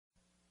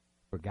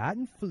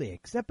Forgotten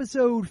Flicks,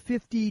 episode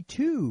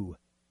 52,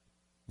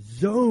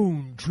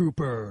 Zone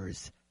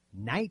Troopers,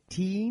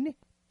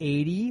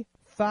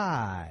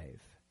 1985.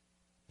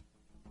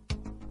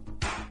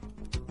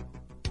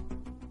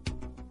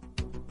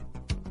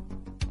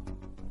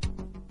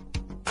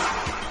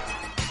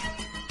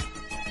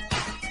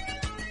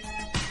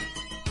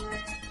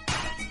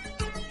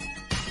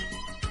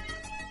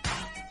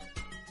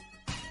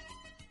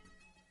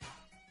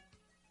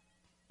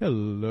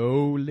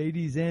 Hello,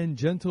 ladies and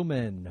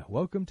gentlemen.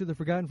 Welcome to the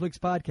Forgotten Flicks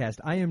podcast.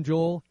 I am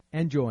Joel,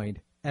 and joined,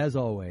 as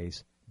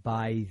always,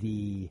 by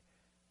the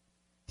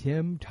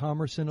Tim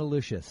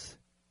Thomerson-alicious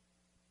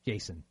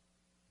Jason.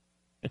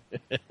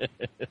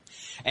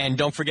 And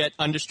don't forget,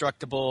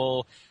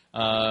 Undestructible,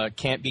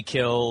 Can't Be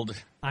Killed,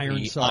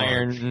 Iron Sarge.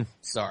 Iron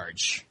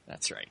Sarge.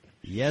 That's right.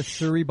 Yes,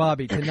 sirree,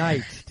 Bobby.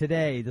 Tonight,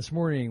 today, this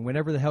morning,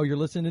 whenever the hell you're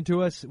listening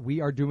to us, we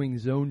are doing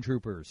Zone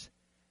Troopers.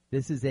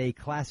 This is a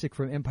classic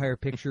from Empire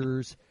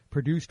Pictures,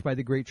 produced by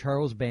the great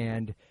Charles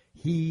Band.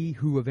 He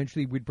who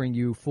eventually would bring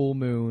you Full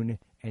Moon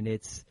and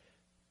its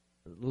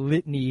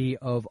litany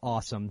of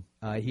awesome.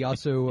 He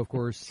also, of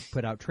course,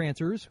 put out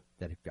Trancers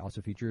that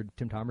also featured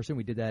Tim Thomerson.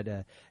 We did that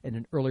in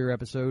an earlier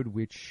episode,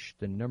 which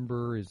the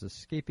number is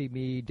escaping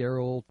me.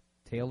 Daryl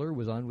Taylor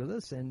was on with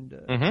us, and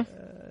do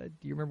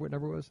you remember what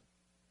number it was?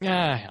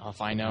 Yeah, if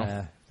I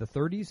know. The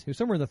 30s? It was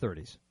somewhere in the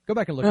 30s. Go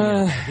back and look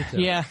at it.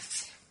 Yeah.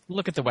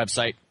 Look at the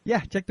website.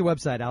 Yeah, check the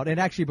website out. And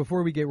actually,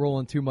 before we get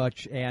rolling too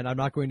much, and I'm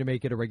not going to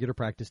make it a regular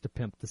practice to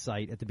pimp the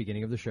site at the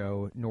beginning of the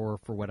show, nor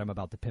for what I'm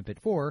about to pimp it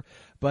for,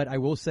 but I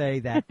will say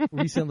that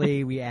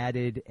recently we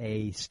added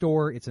a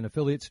store. It's an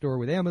affiliate store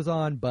with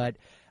Amazon, but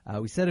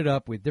we set it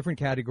up with different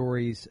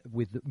categories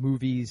with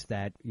movies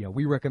that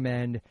we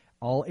recommend,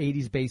 all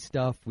 80s-based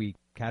stuff. We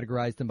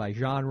categorized them by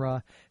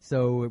genre,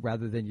 so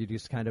rather than you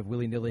just kind of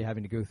willy-nilly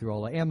having to go through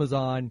all of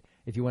Amazon,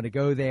 if you want to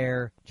go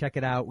there, check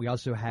it out. We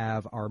also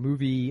have our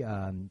movies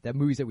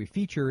that we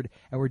featured,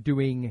 and we're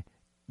doing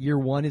year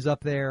one is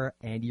up there,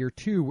 and year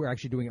two we're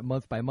actually doing it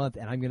month by month,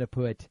 and I'm going to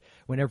put,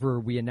 whenever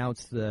we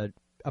announce the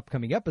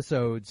upcoming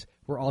episodes,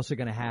 we're also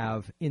going to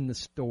have in the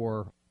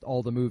store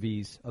all the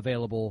movies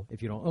available.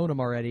 If you don't own them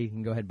already, you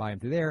can go ahead and buy them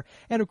through there.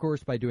 And, of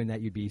course, by doing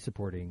that, you'd be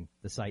supporting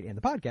the site and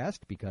the podcast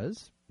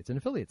because it's an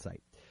affiliate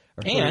site.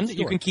 And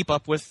you can keep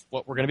up with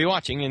what we're going to be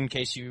watching in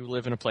case you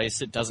live in a place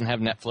that doesn't have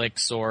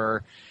Netflix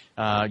or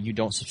you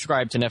don't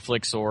subscribe to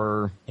Netflix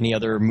or any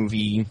other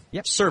movie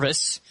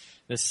service.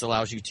 This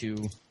allows you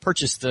to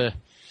purchase the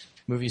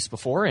movies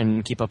before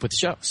and keep up with the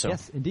show. So.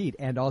 Yes, indeed.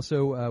 And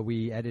also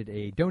we added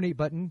a donate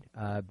button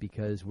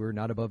because we're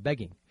not above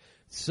begging.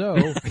 So,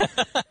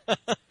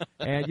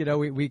 and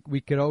we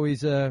could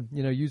always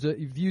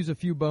use a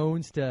few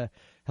bones to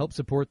help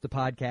support the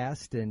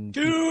podcast. And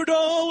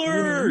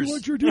 $2. We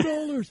want your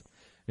 $2.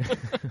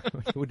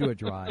 We'll do a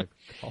drive.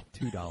 Call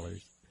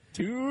 $2.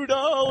 $2.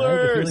 I have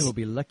a feeling we'll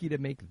be lucky to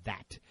make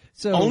that.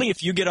 So only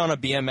if you get on a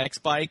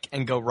BMX bike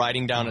and go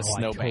riding down a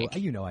snowbank.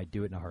 I'd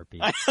do it in a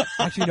heartbeat.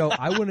 Actually, no.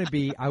 I want to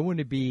be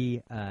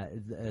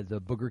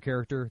the booger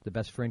character, the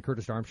best friend,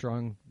 Curtis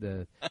Armstrong.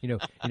 When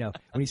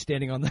he's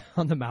standing on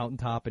the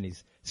mountaintop and he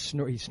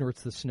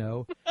snorts the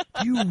snow.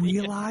 Do you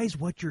realize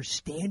what you're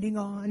standing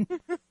on?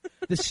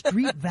 The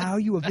street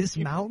value of this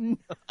mountain.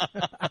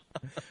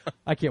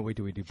 I can't wait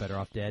till we do Better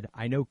Off Dead.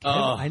 I know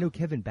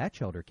Kevin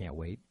Batchelder can't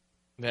wait.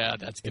 Yeah,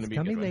 that's going to be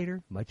coming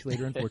later. Much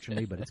later,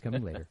 unfortunately, but it's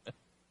coming later.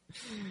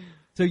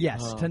 So,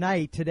 yes,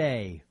 tonight,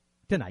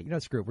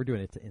 screw it. We're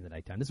doing it in the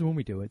nighttime. This is when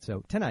we do it.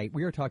 So, tonight,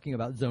 we are talking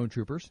about Zone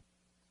Troopers.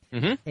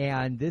 Mm-hmm.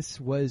 And this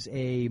was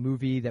a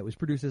movie that was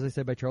produced, as I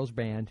said, by Charles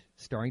Band,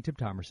 starring Tim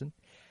Thomerson.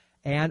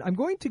 And I'm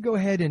going to go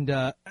ahead and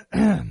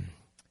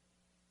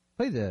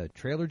play the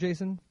trailer,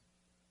 Jason.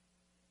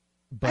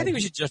 I think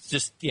we should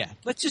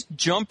let's just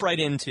jump right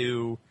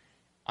into,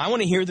 I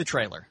want to hear the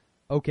trailer.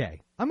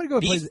 Okay. I'm going to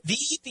go play the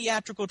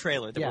theatrical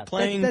trailer that we're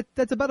playing.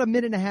 That's about a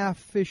minute and a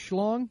half-ish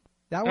long.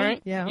 That one?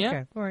 Right. Yeah, okay.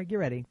 Yeah. All right, get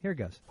ready. Here it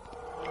goes.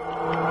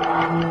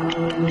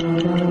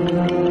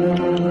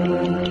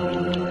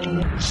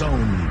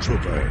 Zone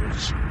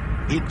Troopers.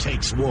 It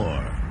takes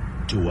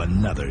war to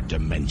another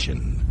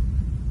dimension.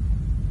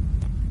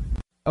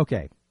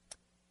 Okay.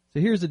 So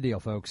here's the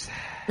deal, folks.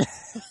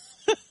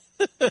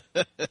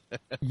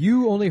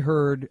 You only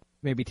heard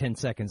maybe 10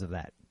 seconds of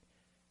that.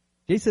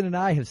 Jason and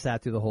I have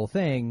sat through the whole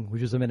thing,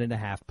 which is a minute and a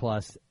half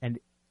plus, and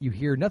you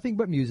hear nothing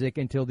but music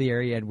until the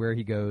area and where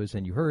he goes,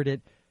 and you heard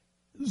it,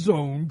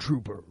 Zone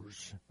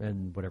Troopers,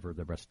 and whatever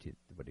the rest of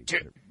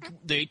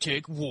they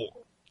take war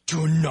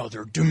to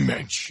another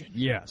dimension.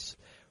 Yes.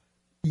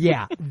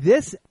 Yeah,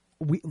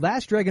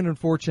 Last Dragon,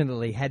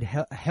 unfortunately, had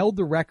held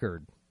the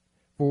record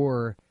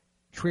for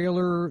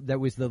trailer that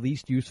was the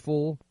least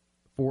useful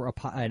for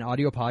an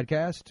audio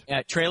podcast.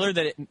 Yeah, trailer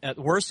that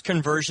worst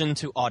conversion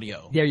to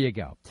audio. There you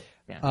go.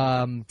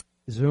 Yeah.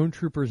 Zone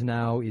Troopers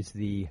now is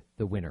the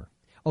winner.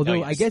 Although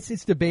yes. I guess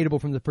it's debatable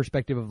from the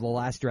perspective of the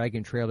Last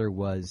Dragon trailer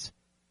was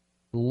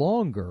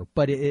longer,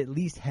 but it at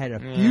least had a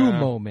few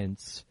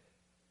moments.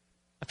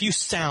 A few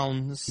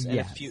sounds. And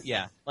yes. a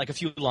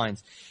few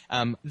lines.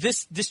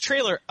 This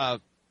trailer,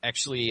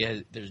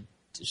 actually, there's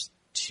just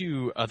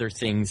two other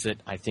things that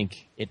I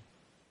think it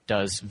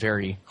does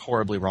very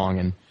horribly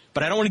wrong,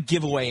 but I don't want to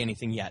give away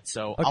anything yet.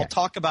 So I'll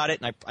talk about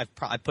it, and I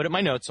put it in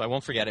my notes so I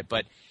won't forget it.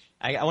 But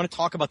I want to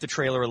talk about the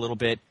trailer a little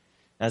bit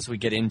as we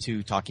get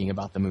into talking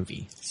about the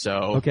movie. So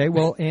okay,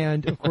 well,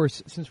 and of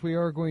course, since we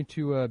are going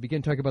to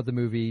begin talking about the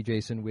movie,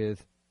 Jason,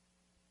 with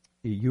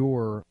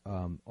your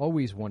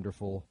always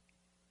wonderful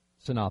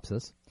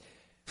synopsis,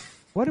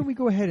 why don't we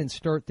go ahead and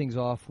start things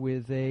off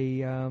with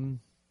a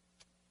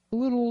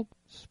little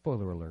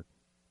spoiler alert.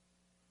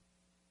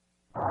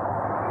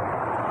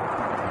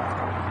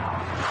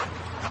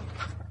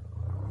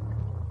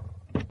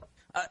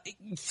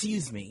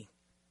 Excuse me.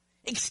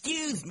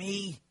 Excuse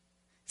me.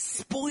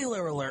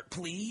 Spoiler alert,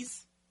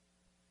 please.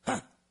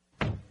 Huh.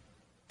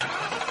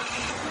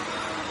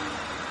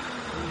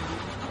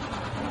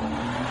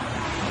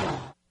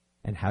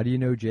 And how do you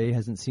know Jay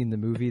hasn't seen the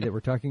movie that we're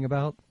talking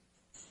about?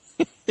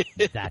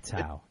 That's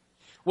how.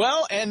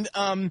 Well, and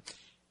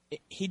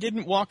he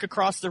didn't walk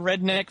across the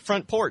redneck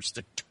front porch.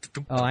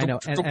 Oh, I know.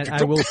 And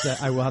I will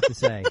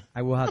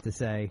have to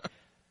say,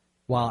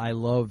 while I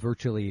love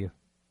virtually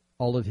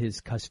all of his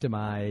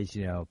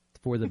customized,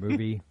 for the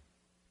movie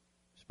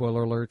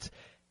spoiler alerts,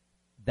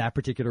 that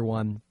particular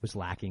one was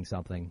lacking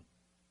something,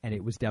 and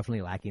it was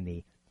definitely lacking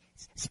the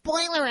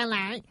spoiler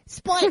alert.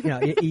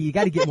 Spoiler. You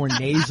got to get more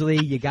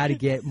nasally. You got to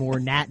get more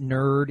Nat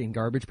Nerd and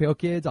Garbage Pail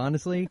Kids.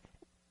 Honestly.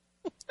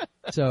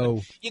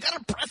 So you got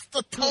to press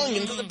the tongue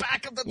into the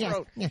back of the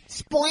throat. Yeah.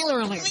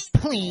 Spoiler alert,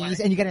 please.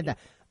 And you got to.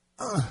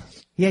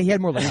 He had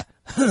more like.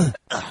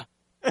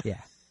 Yeah.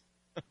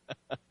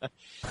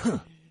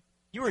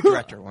 You were a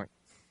director, weren't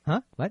you?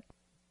 Huh? What?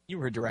 You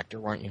were a director,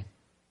 weren't you?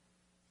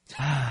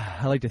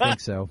 I like to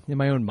think so, in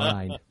my own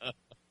mind.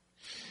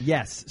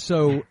 Yes.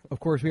 So, of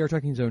course, we are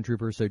talking Zone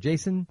Troopers. So,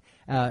 Jason,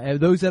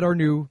 those that are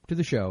new to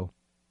the show,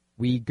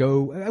 we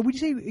go. Would you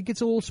say it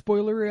gets a little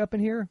spoilery up in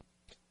here?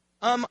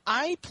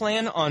 I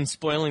plan on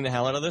spoiling the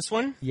hell out of this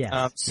one.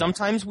 Yes.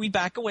 Sometimes we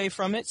back away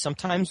from it.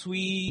 Sometimes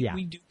we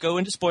do go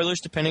into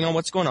spoilers depending on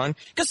what's going on.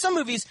 Because some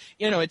movies,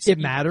 it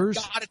matters.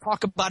 You got to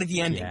talk about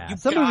the ending. Yeah.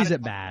 Some movies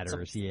it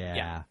matters.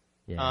 Yeah.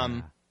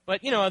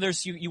 But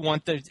others you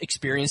want the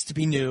experience to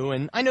be new.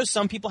 And I know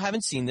some people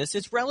haven't seen this.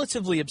 It's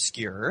relatively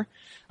obscure.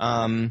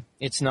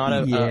 It's not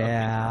a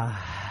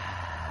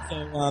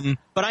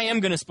but I am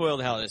going to spoil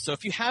the hell out of this. So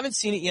if you haven't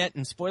seen it yet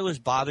and spoilers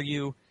bother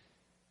you,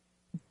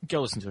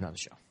 go listen to another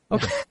show.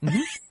 Okay.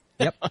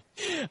 Mm-hmm.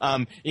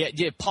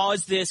 Yep.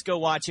 Pause this, go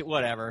watch it,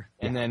 whatever,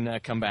 and then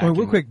come back. Well,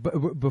 real quick,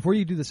 before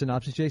you do the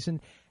synopsis,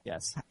 Jason.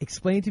 Yes.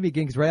 Explain to me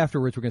again, because right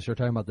afterwards we're going to start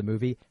talking about the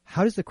movie.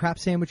 How does the crap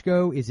sandwich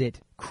go? Is it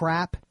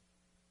crap,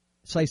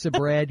 slice of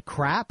bread,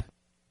 crap?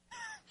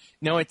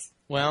 No, it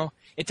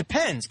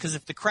depends, because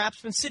if the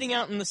crap's been sitting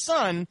out in the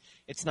sun,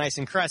 it's nice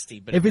and crusty.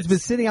 But if it's been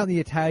sitting out in the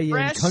Italian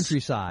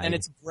countryside. And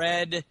it's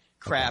bread.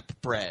 Crap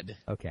bread.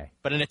 Okay.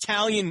 But an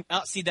Italian,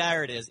 see,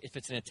 there it is. If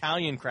it's an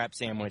Italian crap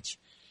sandwich,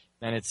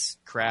 then it's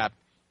crap.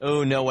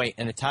 Oh, no, wait.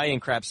 An Italian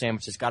crap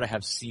sandwich has got to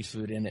have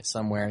seafood in it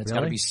somewhere. It's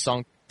got to be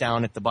sunk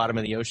down at the bottom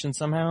of the ocean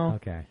somehow.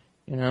 Okay.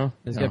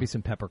 There's got to be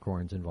some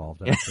peppercorns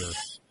involved, I'm sure.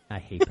 I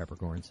hate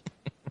peppercorns.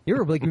 You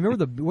ever,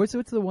 remember what's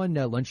the one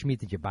lunch meat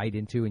that you bite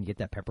into and you get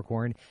that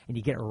peppercorn and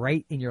you get it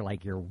right in your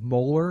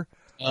molar?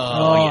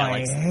 Oh yeah.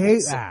 I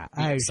hate that.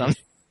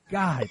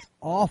 God, it's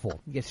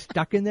awful. You get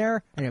stuck in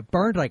there, and it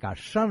burns like a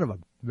son of a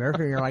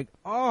American. You're like,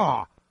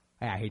 oh,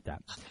 I hate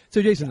that.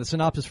 So, Jason, the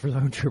synopsis for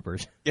Zone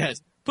Troopers.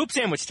 Yes. Poop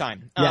sandwich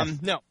time. Yes.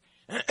 No.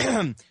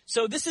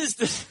 So this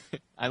is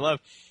I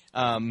love,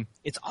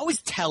 it's always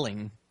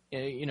telling.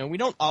 I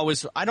don't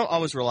always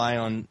rely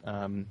on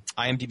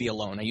IMDb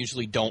alone. I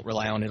usually don't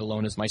rely on it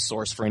alone as my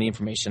source for any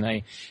information.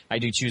 I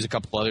do choose a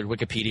couple other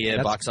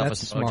Wikipedia, Box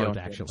Office That's smart,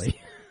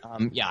 actually.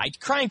 I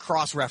try and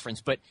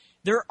cross-reference, but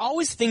there are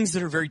always things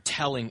that are very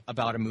telling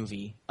about a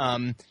movie.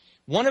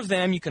 One of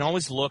them, you can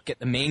always look at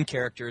the main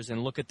characters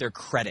and look at their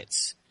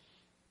credits.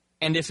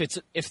 And if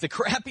the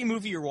crappy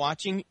movie you're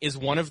watching is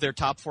one of their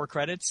top 4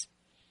 credits,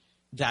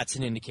 that's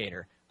an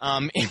indicator.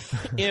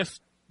 If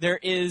there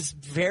is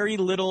very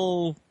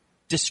little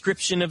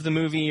description of the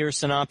movie or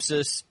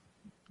synopsis,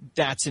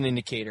 that's an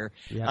indicator.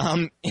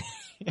 Yeah.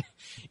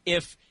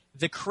 If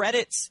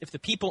the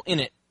people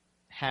in it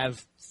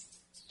have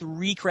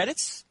 3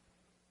 credits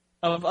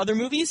of other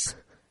movies,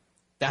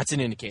 that's an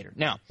indicator.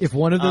 Now, if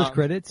one of those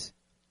credits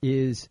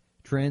is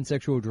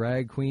transsexual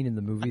drag queen in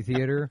the movie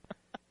theater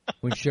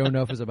when Show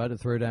Enough is about to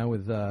throw down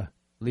with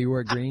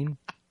Leroy Green,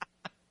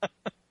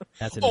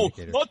 that's an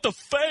indicator. Oh, not the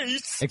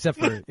face!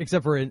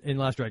 Except for in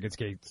Last Dragon's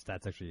Gate,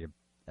 that's actually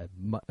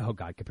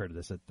compared to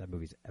this, that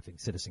movie's effing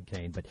Citizen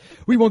Kane. But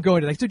we won't go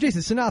into that. So,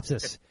 Jason,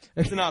 synopsis.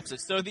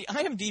 Synopsis. So the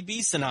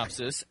IMDb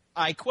synopsis,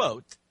 I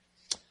quote,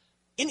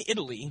 "In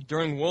Italy,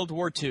 during World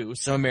War II,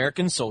 some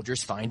American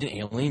soldiers find an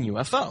alien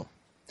UFO."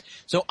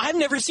 So I've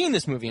never seen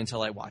this movie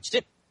until I watched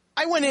it.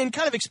 I went in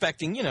kind of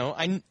expecting,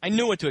 I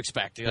knew what to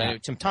expect. Yeah.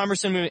 Tim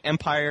Thomerson movie,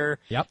 Empire,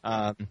 Yep.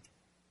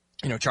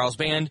 Charles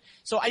Band.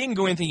 So I didn't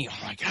go in thinking,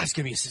 oh my God, it's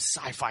going to be a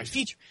sci-fi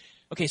feature.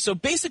 Okay, so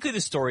basically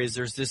the story is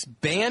there's this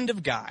band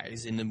of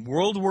guys in the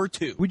World War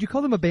II. Would you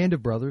call them a band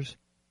of brothers?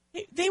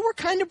 They were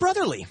kind of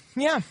brotherly.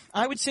 Yeah,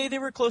 I would say they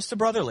were close to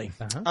brotherly.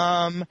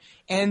 Uh-huh.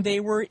 And they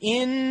were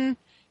in,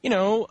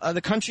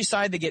 the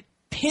countryside. They get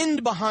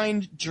pinned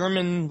behind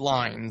German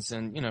lines,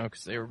 and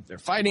because they're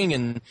fighting,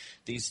 and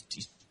these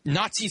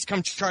Nazis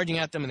come charging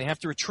at them, and they have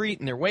to retreat,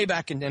 and they're way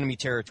back in enemy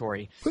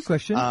territory. Quick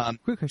question.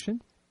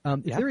 If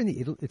yeah. they're in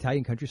the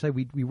Italian countryside,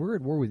 we were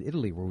at war with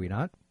Italy, were we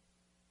not?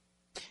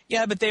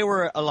 Yeah, but they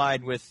were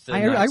allied with the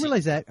I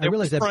realize that. There were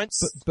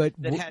that. But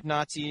that had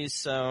Nazis,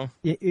 so...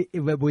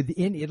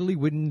 Within Italy,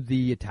 wouldn't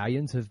the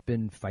Italians have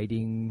been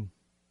fighting...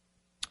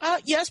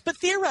 Yes, but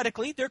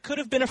theoretically, there could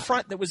have been a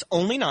front that was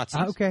only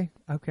Nazis. Okay.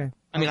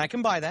 I mean, I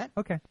can buy that.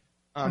 Okay.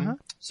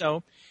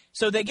 So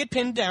they get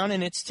pinned down,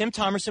 and it's Tim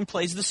Thomerson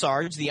plays the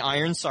Sarge, the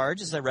Iron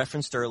Sarge, as I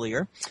referenced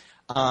earlier.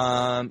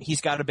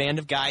 He's got a band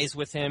of guys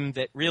with him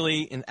that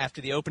really,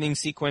 after the opening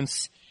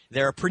sequence,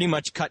 they're pretty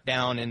much cut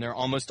down, and they're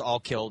almost all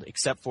killed,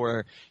 except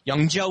for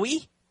young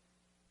Joey,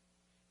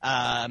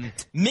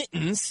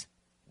 Mittens.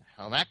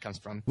 How that comes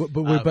from?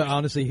 But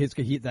honestly,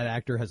 that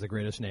actor has the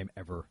greatest name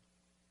ever.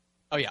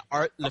 Oh yeah,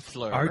 Art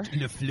LaFleur. Art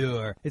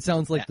LaFleur. It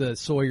sounds like the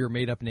Sawyer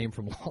made-up name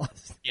from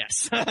Lost.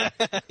 Yes,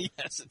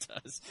 yes, it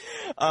does.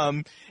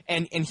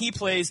 And he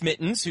plays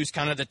Mittens, who's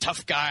kind of the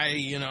tough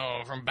guy,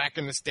 from back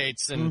in the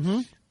States,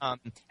 and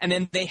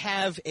then they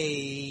have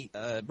a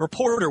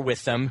reporter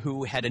with them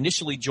who had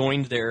initially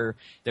joined their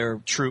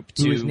troop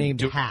to. Who was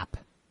named Hap.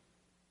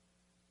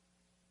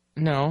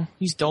 No,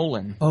 he's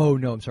Dolan. Oh,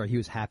 no, I'm sorry. He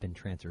was Hap in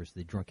Trancers,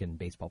 the drunken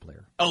baseball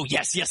player. Oh,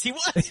 yes, he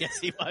was. Yes,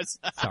 he was.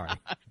 Sorry.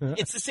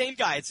 It's the same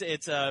guy.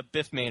 It's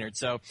Biff Maynard.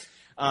 So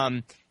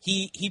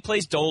he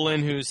plays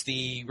Dolan, who's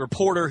the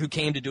reporter who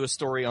came to do a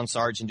story on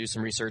Sarge and do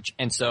some research.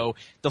 And so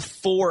the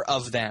four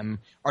of them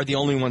are the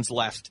only ones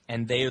left,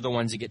 and they are the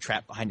ones that get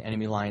trapped behind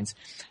enemy lines.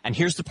 And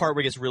here's the part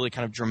where it gets really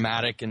kind of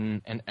dramatic,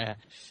 and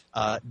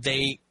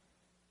they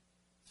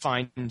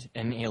find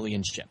an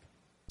alien ship.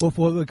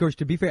 Well, of course,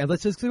 to be fair,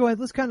 let's just go ahead.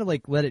 Let's kind of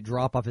let it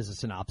drop off as a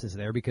synopsis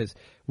there, because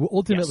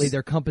ultimately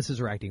their compasses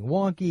are acting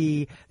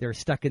wonky. They're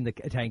stuck in the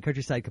Italian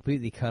countryside,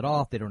 completely cut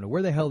off. They don't know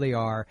where the hell they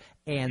are,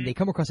 and they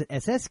come across an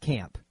SS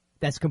camp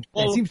that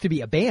seems to be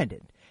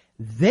abandoned.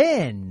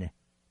 Then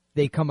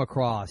they come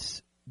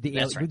across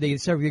right.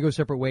 They go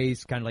separate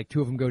ways. Kind of like two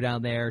of them go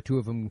down there, two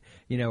of them,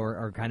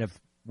 are kind of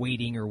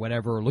waiting or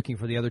whatever, or looking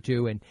for the other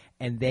two,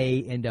 and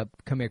they end up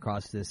coming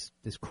across this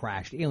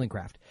crashed alien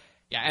craft.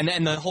 Yeah,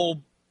 and the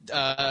whole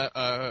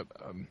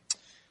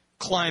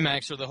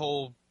climax, or the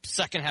whole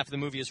second half of the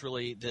movie, is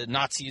really the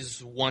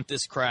Nazis want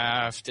this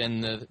craft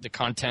and the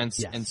contents.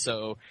 Yes. And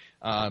so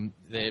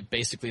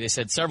they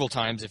said several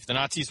times, if the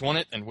Nazis want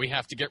it, then we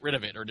have to get rid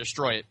of it or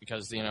destroy it,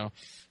 because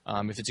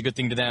if it's a good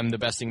thing to them, the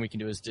best thing we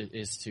can do is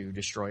to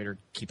destroy it or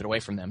keep it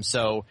away from them.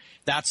 So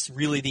that's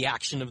really the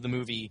action of the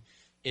movie,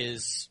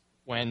 is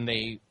when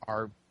they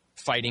are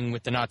fighting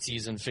with the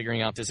Nazis and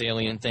figuring out this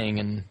alien thing,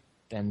 and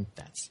then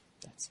that's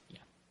yeah.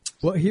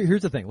 Well,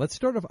 here's the thing. I'm going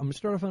to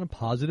start off on a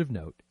positive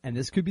note, and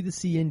this could be the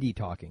CND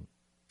talking.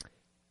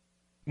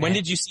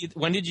 Did you see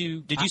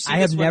this? I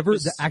have never.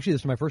 Actually,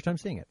 this is my first time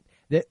seeing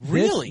it.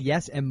 Really?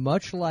 Yes, and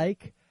much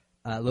like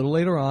a little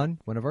later on,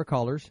 one of our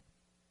callers,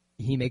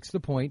 he makes the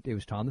point. It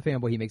was Tom the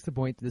Fanboy. He makes the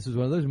point. This is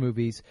one of those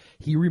movies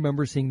he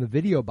remembers seeing the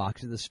video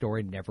box of the store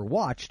and never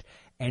watched,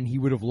 and he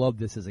would have loved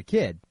this as a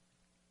kid.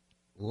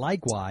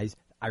 Likewise,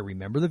 I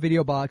remember the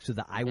video box with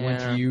the "I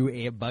want you"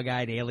 a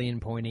bug-eyed alien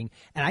pointing,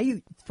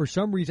 and for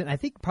some reason, I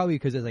think probably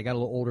because as I got a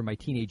little older in my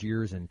teenage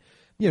years and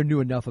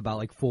knew enough about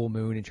like Full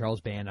Moon and Charles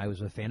Band, I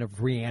was a fan of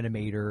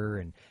Reanimator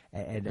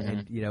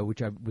and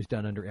which was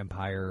done under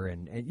Empire,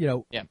 and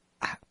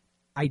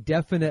I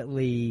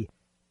definitely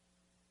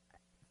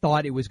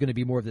thought it was going to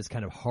be more of this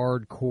kind of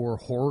hardcore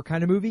horror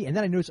kind of movie, and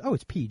then I noticed,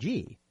 it's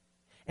PG.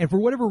 And for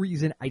whatever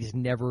reason, I just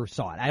never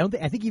saw it.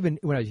 I think even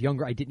when I was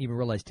younger, I didn't even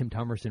realize Tim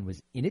Thomerson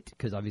was in it,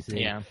 because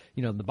obviously,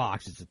 in the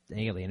box, it's an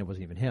alien. It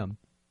wasn't even him.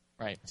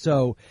 Right.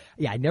 So,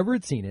 I never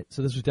had seen it.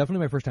 So this was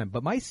definitely my first time.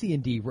 But my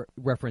C&D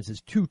reference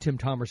is to Tim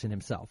Thomerson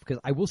himself, because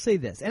I will say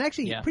this, and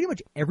actually pretty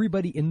much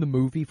everybody in the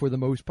movie for the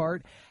most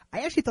part,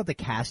 I actually thought the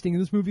casting in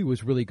this movie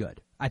was really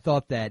good. I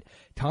thought that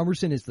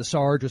Thomerson as the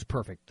Sarge was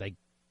perfect. Like,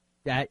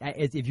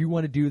 if you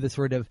want to do the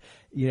sort of,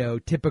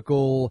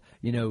 typical,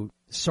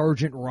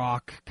 Sergeant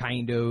Rock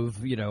kind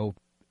of,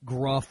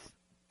 gruff,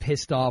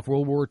 pissed off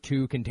World War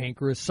II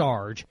cantankerous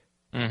Sarge,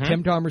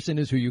 Tim Thomerson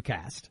is who you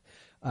cast.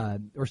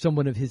 Or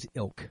someone of his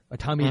ilk, a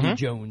Tommy Lee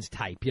Jones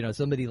type,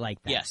 somebody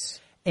like that. Yes.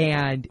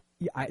 And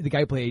the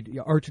guy played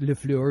Art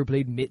LaFleur,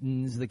 played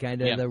Mittens, the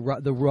kind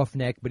of the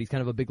roughneck, but he's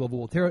kind of a big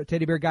lovable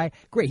teddy bear guy.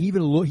 Great. He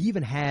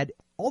even had,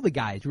 all the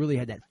guys really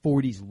had that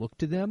 40s look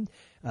to them.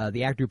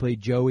 The actor who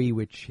played Joey,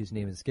 which his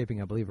name is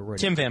escaping, I believe it right.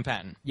 Tim Van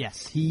Patten.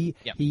 Yes, he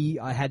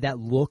had that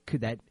look,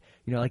 that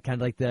like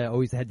kind of like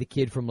always had the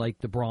kid from like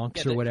the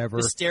Bronx or whatever.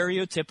 The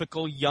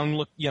stereotypical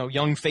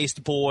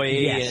young-faced boy,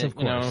 yes, of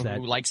course,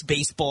 who likes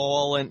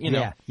baseball and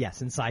Yeah,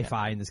 yes, and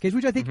sci-fi in this case,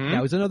 which I think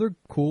that was another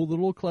cool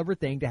little clever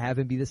thing to have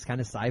him be this kind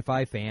of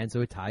sci-fi fan,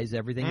 so it ties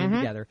everything in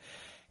together.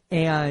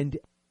 And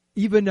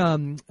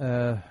even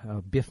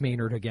Biff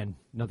Maynard, again,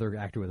 another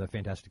actor with a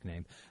fantastic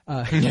name.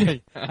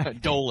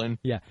 Dolan.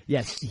 Yeah,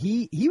 yes,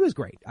 he was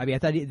great. I mean, I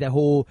thought that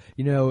whole,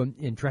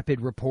 intrepid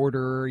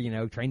reporter,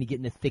 trying to get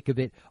in the thick of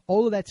it,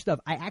 all of that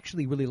stuff, I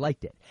actually really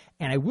liked it.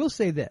 And I will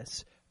say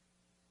this,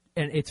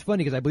 and it's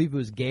funny because I believe it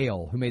was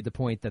Gail who made the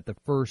point that the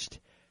first,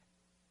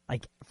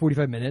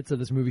 45 minutes of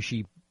this movie,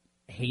 she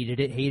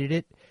hated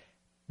it.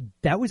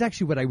 That was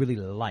actually what I really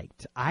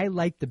liked. I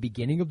liked the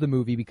beginning of the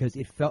movie because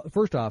it felt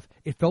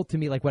to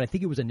me like what I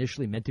think it was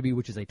initially meant to be,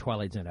 which is a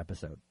Twilight Zone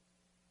episode.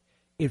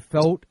 It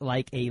felt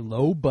like a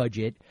low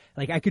budget.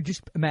 Like I could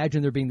just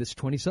imagine there being this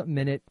 20-something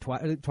minute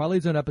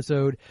Twilight Zone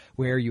episode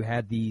where you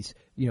had these,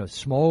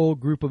 small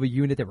group of a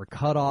unit that were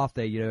cut off.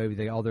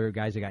 They, all their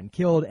guys had gotten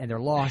killed and they're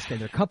lost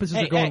and their compasses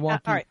are going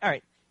wonky. All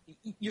right.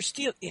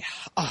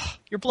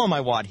 You're blowing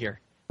my wad here.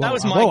 That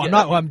was my.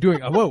 I'm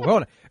doing. Hold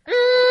on.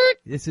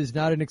 This is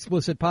not an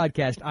explicit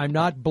podcast. I'm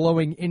not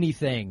blowing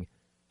anything.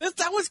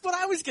 That was what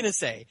I was going to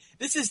say.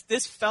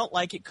 This felt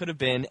like it could have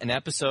been an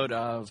episode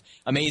of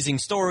Amazing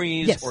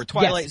Stories or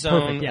Twilight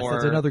Zone. Perfect. Yes,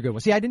 that's another good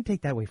one. See, I didn't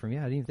take that away from you.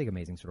 I didn't even think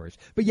Amazing Stories.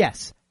 But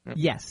yes.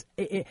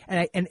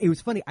 And it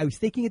was funny. I was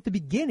thinking at the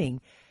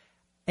beginning,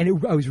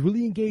 and I was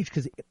really engaged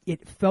because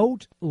it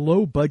felt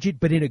low budget,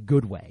 but in a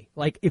good way.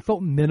 Like, it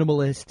felt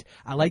minimalist.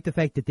 I like the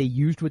fact that they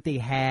used what they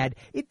had.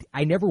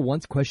 I never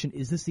once questioned,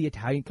 is this the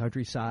Italian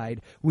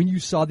countryside? When you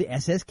saw the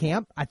SS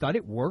camp, I thought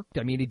it worked.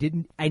 I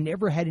mean, I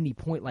never had any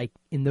point, like,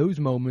 in those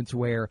moments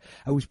where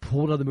I was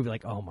pulled out of the movie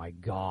like, oh my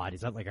God,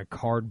 is that like a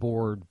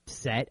cardboard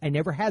set? I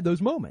never had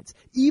those moments.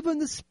 Even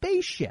the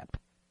spaceship,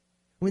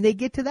 when they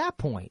get to that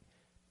point,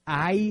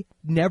 I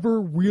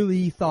never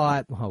really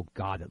thought, oh,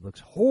 God, it looks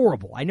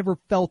horrible. I never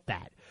felt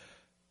that.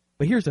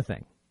 But here's the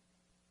thing,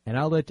 and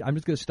I'm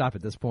just going to stop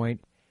at this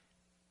point.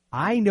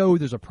 I know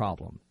there's a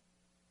problem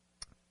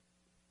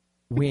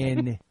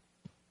when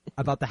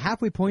about the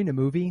halfway point in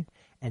a movie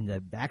and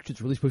the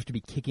action's really supposed to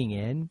be kicking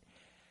in,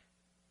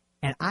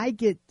 and I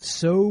get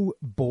so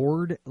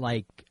bored,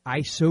 like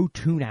I so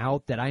tune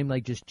out that I'm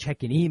like just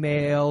checking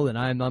email and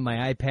I'm on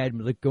my iPad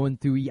like going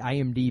through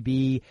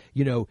IMDb.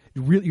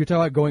 Really, you're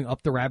talking about going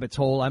up the rabbit's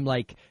hole. I'm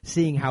like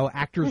seeing how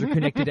actors are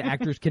connected to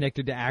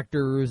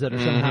actors that are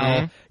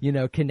somehow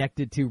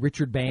connected to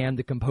Richard Band,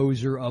 the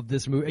composer of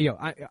this movie.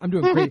 I'm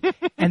doing great,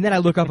 and then I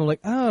look up and I'm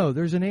like, oh,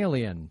 there's an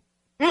alien.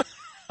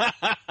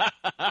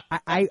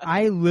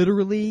 I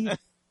literally.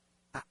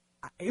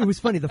 It was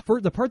funny. The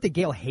part that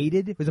Gail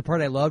hated was the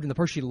part I loved, and the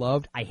part she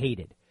loved, I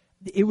hated.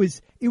 It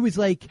was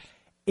like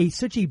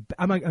such a.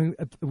 I'll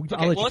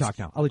let you talk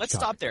now. Let's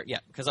stop there,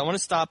 because I want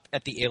to stop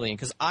at the alien,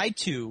 because I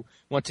too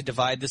want to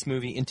divide this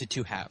movie into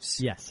two halves.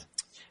 Yes.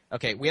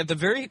 Okay, we have the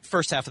very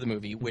first half of the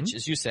movie, which,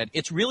 as you said,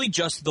 it's really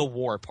just the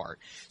war part.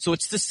 So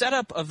it's the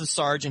setup of the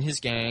Sarge and his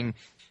gang.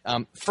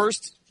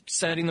 First,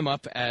 setting them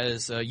up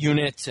as a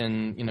unit,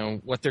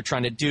 and what they're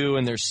trying to do,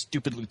 and their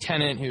stupid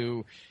lieutenant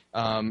who,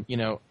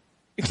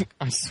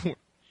 I swear.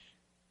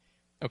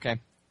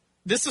 Okay.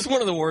 This is one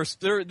of the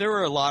worst. There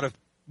were a lot of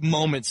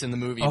moments in the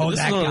movie. Oh, but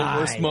this is one of the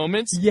worst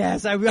moments.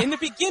 Yes. In the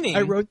beginning.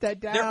 I wrote that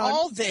down. They're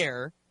all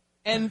there,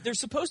 and they're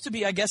supposed to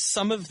be, I guess,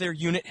 some of their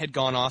unit had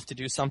gone off to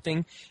do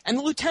something, and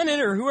the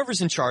lieutenant or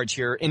whoever's in charge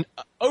here,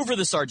 over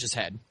the Sarge's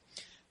head,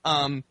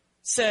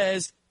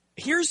 says,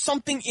 here's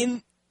something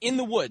in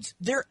the woods.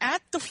 They're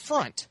at the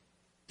front.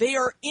 They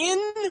are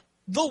in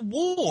the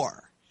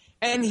war.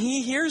 And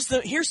he hears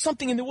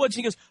something in the woods, and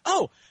he goes,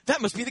 oh,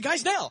 that must be the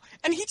guys now.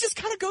 And he just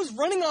kind of goes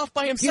running off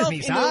by himself.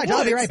 Excuse me, Sarge,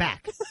 I'll be right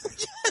back.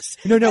 Yes.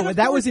 No,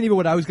 that wasn't even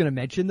what I was going to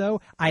mention,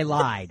 though. I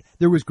lied.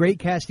 There was great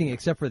casting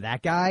except for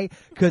that guy,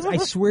 because I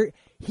swear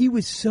he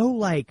was so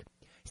like,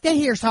 stay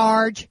here,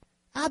 Sarge.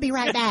 I'll be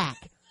right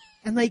back.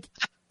 And I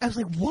was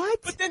like,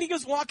 what? But then he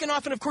goes walking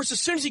off, and of course,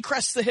 as soon as he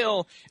crests the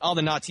hill, all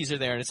the Nazis are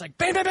there, and it's like,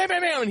 bam, bam, bam,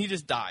 bam, bam, and he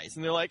just dies.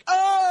 And they're like,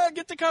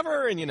 get to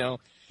cover, and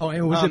Oh,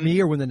 and was it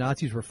me or when the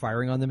Nazis were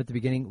firing on them at the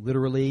beginning,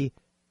 literally,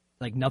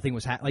 like nothing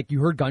was like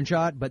you heard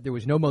gunshot, but there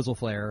was no muzzle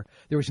flare,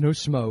 there was no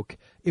smoke.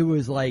 It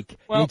was like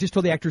they just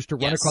told the actors to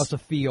run across a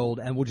field,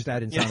 and we'll just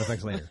add in sound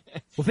effects later.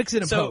 We'll fix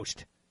it in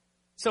post.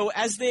 So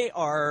as they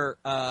are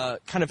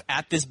kind of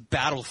at this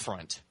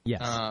battlefront, yes,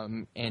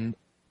 and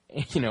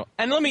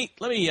let me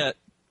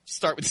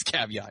start with this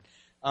caveat.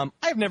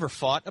 I've never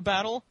fought a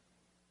battle.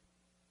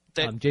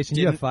 Jason,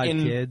 you have 5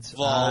 kids.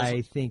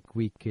 I think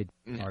we could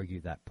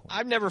argue that point.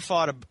 I've never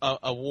fought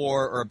a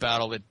war or a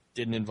battle that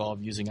didn't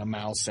involve using a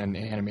mouse and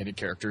animated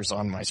characters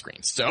on my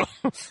screen. So,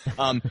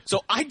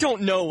 so I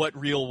don't know what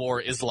real war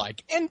is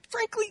like. And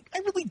frankly, I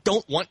really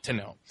don't want to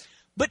know.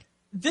 But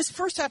this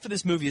first half of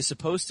this movie is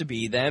supposed to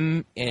be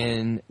them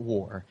in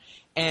war.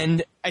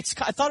 And I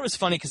thought it was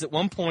funny because at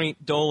one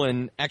point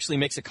Dolan actually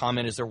makes a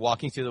comment as they're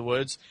walking through the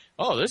woods.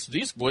 Oh,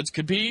 these woods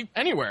could be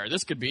anywhere.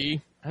 This could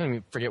be I don't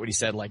even forget what he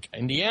said, like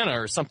Indiana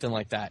or something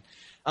like that.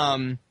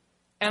 And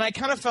I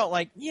kind of felt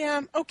like, yeah,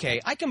 okay,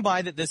 I can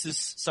buy that this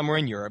is somewhere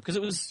in Europe because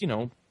it was,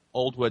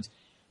 old woods.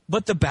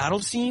 But the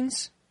battle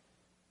scenes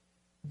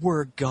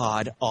were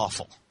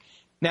god-awful.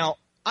 Now,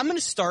 I'm going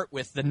to start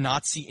with the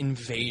Nazi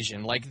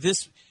invasion. Like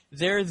this,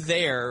 they're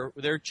there,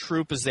 their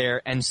troop is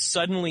there, and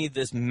suddenly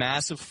this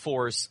massive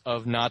force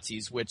of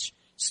Nazis, which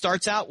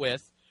starts out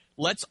with,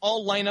 let's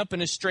all line up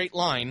in a straight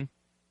line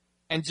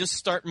and just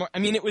start. I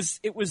mean, it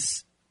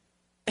was.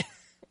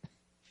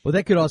 Well,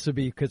 that could also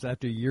be because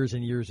after years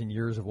and years and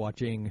years of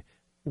watching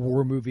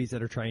war movies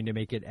that are trying to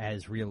make it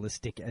as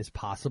realistic as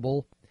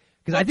possible.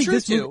 Because I think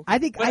this movie, I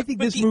think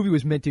this movie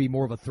was meant to be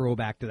more of a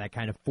throwback to that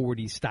kind of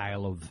 40s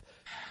style of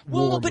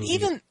war movie.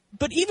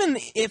 even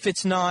if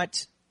it's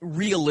not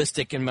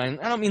realistic in mind,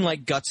 I don't mean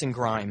like guts and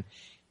grime.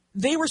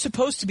 They were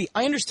supposed to be.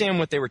 I understand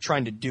what they were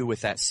trying to do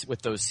with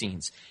those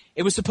scenes.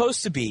 It was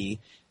supposed to be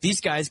these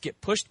guys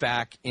get pushed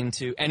back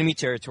into enemy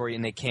territory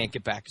and they can't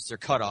get back because they're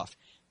cut off.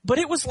 But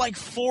it was like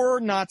 4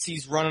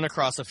 Nazis running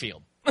across a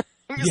field. It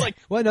was like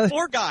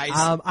 4 guys.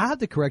 I have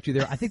to correct you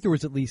there. I think there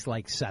was at least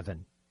like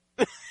 7,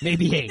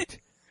 maybe 8.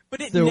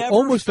 But it so never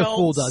almost felt, a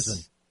full dozen.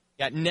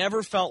 Yeah, it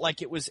never felt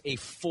like it was a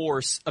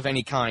force of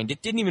any kind.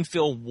 It didn't even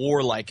feel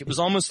warlike. It was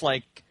almost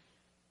like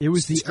it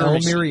was the El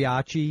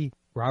Mariachi,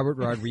 Robert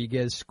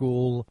Rodriguez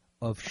school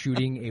of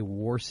shooting a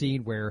war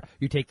scene where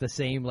you take the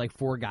same like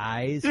 4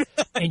 guys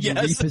and you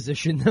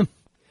reposition them.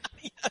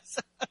 Yes.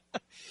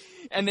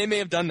 And they may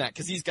have done that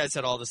because these guys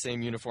had all the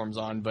same uniforms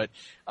on, but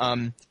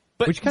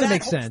which kind of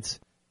makes sense.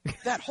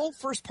 That whole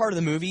first part of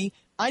the movie,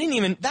 that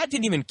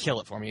didn't even kill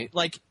it for me.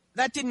 Like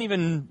that didn't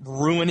even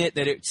ruin it.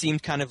 That it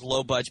seemed kind of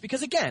low budget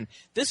because again,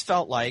 this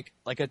felt like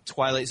a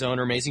Twilight Zone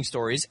or Amazing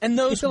Stories, and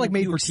those felt like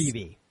made for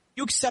TV.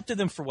 You accepted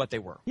them for what they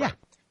were. Yeah. Right?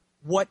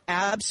 What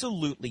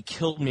absolutely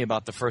killed me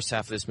about the first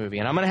half of this movie,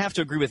 and I'm going to have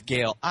to agree with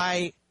Gail,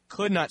 I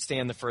could not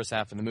stand the first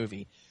half of the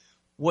movie,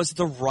 was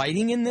the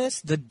writing in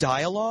this. The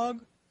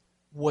dialogue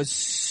was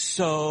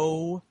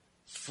so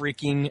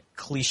freaking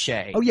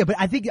cliche. Oh yeah, but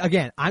I think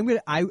again,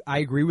 I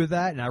agree with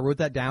that, and I wrote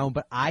that down.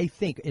 But I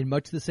think in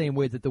much the same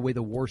way that the way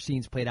the war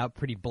scenes played out,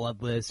 pretty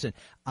bloodless, and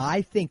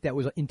I think that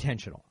was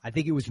intentional. I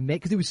think it was made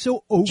because it was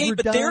so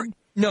overdone.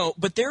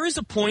 But there is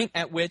a point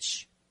at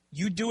which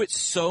you do it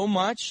so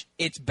much,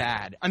 it's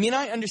bad. I mean,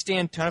 I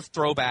understand kind of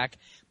throwback,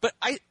 but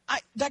I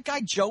that guy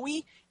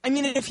Joey. I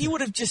mean, if he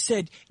would have just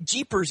said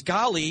 "Jeepers,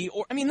 golly,"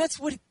 or I mean, that's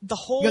what the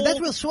whole. Yo,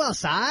 that's real swell,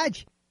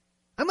 Sarge.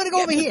 I'm going to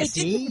go over here,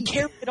 see? They didn't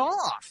carry it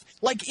off.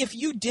 Like, if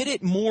you did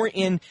it more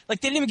they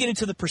didn't even get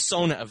into the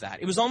persona of that.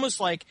 It was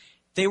almost like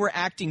they were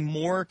acting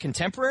more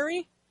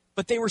contemporary,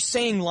 but they were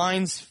saying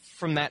lines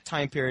from that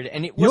time period,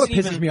 and it wasn't You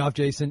know what pisses me off,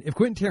 Jason? If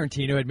Quentin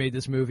Tarantino had made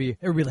this movie,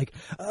 everybody like,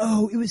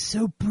 oh, it was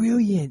so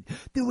brilliant.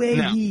 The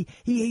way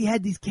he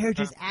had these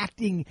characters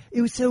acting,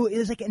 it was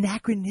like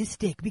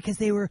anachronistic because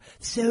they were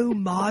so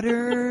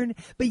modern,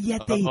 but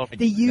yet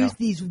they used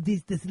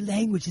this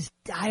language, this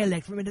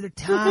dialect from another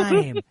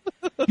time.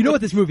 You know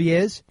what this movie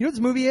is? You know what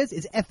this movie is?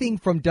 It's effing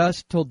From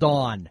Dusk Till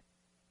Dawn.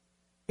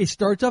 It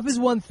starts off as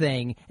one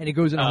thing, and it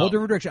goes in a whole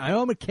different direction. I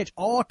know I'm going to catch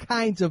all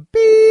kinds of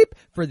beep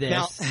for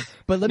this,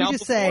 but let me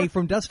just say,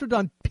 From Dusk Till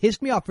Dawn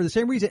pissed me off for the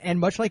same reason, and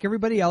much like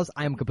everybody else,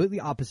 I am completely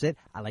opposite.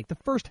 I like the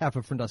first half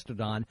of From Dusk Till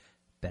Dawn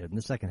better than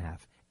the second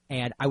half.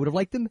 And I would have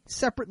liked them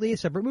separately as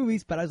separate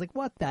movies, but I was like,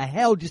 what the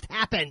hell just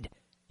happened?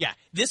 Yeah,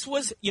 this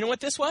was, you know what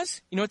this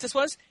was? You know what this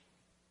was?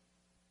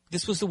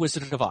 This was The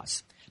Wizard of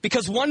Oz.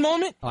 Because one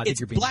moment,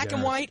 it's black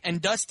and white and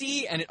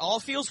dusty, and it all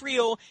feels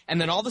real, and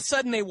then all of a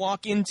sudden they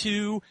walk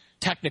into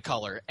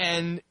Technicolor,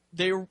 and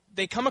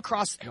they come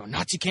across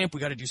Nazi camp. We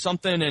got to do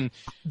something,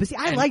 but see,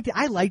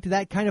 I liked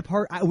that kind of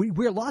part.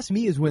 Where it lost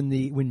me is when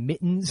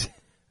Mittens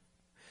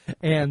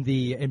and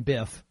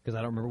Biff, because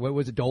I don't remember what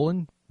was it.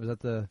 Dolan was that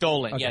the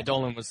Dolan? Okay. Yeah,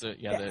 Dolan was the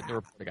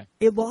reporter guy.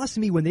 It lost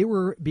me when they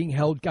were being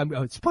held.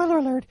 Spoiler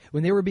alert!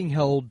 When they were being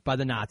held by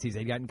the Nazis,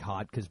 they'd gotten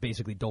caught because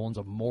basically Dolan's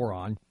a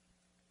moron.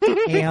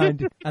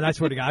 and I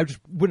swear to God, I just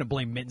wouldn't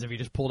blame Mittens if he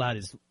just pulled out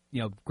his,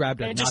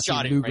 grabbed a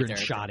Nazi Luger and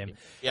shot him.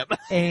 Yep.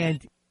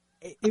 And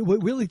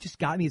what really just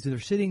got me is that they're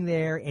sitting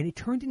there, and it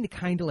turned into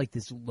kind of like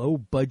this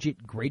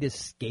low-budget, Great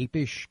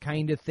Escape-ish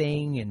kind of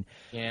thing. And,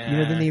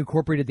 then they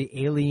incorporated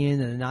the alien,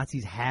 and the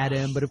Nazis had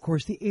him. But, of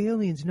course, the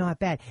alien's not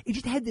bad. It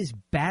just had this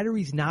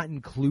batteries not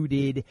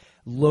included,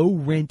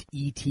 low-rent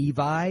E.T.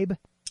 vibe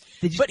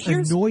that just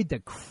annoyed the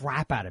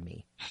crap out of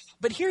me.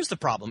 But here's the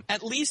problem.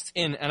 At least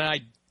and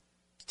I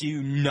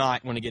do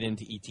not want to get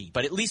into E.T.,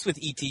 but at least with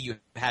E.T. you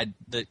had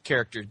the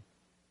character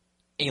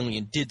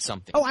alien did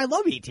something. Oh, I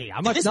love E.T.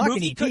 I'm not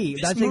knocking E.T.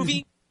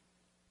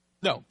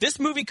 This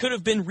movie could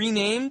have been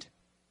renamed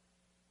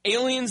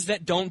Aliens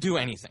That Don't Do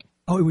Anything.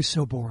 Oh, it was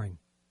so boring.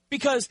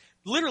 Because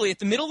literally at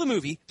the middle of the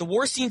movie, the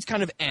war scenes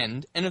kind of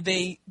end, and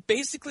they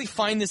basically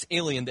find this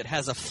alien that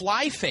has a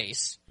fly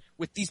face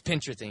with these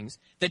pincher things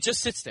that just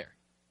sits there.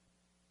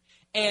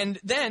 And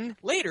then,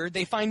 later,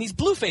 they find these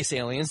blue-face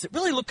aliens that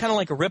really look kind of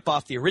like a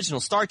rip-off the original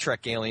Star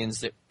Trek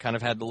aliens that kind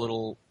of had the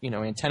little,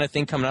 antenna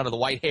thing coming out of the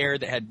white hair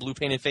that had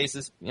blue-painted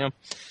faces,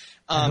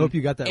 I hope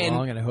you got that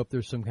wrong, and I hope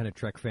there's some kind of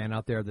Trek fan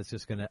out there that's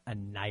just going to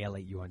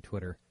annihilate you on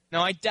Twitter.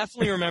 No, I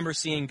definitely remember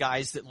seeing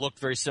guys that looked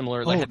very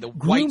similar. They had the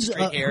white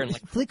straight hair and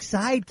Flick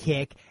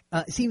sidekick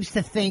seems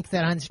to think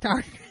that on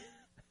Star.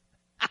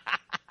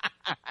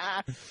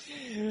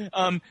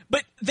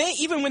 But they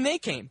even when they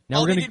came, now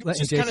all we're they did was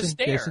just kind of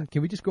stare. Jason,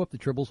 can we just go up the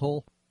Tribble's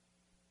hole?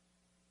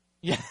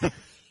 Yeah,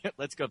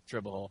 let's go up the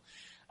Tribble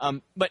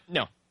hole. But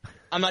no,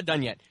 I'm not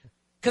done yet.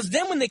 Because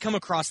then when they come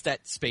across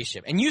that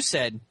spaceship, and you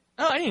said,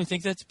 "Oh, I didn't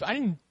think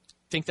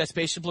that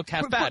spaceship looked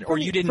half bad," or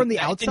you didn't from the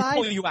outside.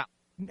 Didn't pull you out.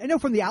 I know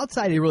from the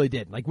outside they really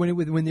did. Like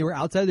when they were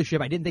outside of the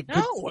ship, I didn't think.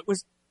 No, it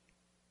was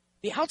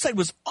the outside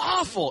was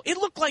awful. It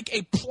looked like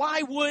a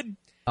plywood.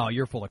 Oh,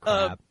 you're full of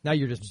crap. Now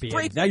you're just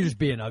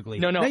being ugly.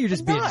 No, now you're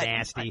just being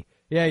nasty.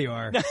 Yeah, you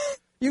are.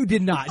 You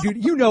did not,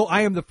 dude. You know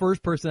I am the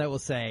first person that will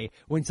say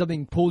when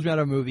something pulls me out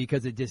of a movie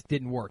because it just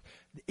didn't work.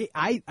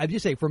 I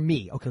just say for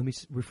me. Okay, let me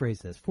rephrase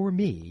this. For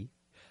me,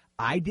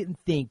 I didn't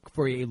think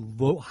for a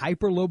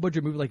hyper low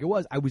budget movie like it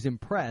was, I was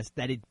impressed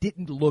that it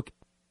didn't look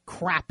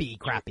crappy.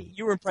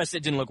 You were impressed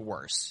it didn't look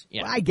worse.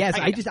 Yeah, well, I guess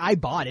I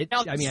bought it.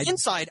 Now, the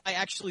inside I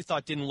actually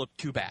thought didn't look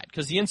too bad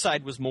because the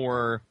inside was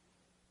more.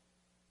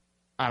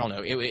 I don't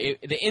know.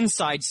 The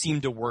inside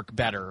seemed to work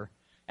better,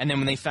 and then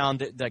when they found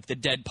the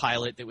dead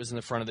pilot that was in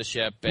the front of the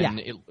ship, and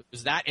it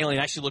was that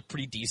alien actually looked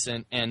pretty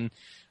decent, and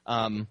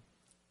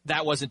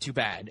that wasn't too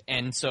bad.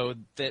 And so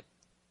the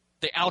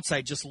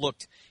outside just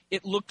looked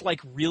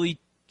like really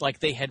like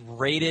they had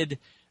raided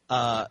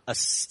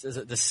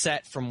the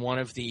set from one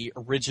of the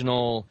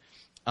original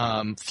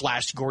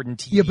Flash Gordon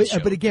TV shows.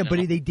 But again,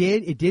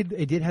 it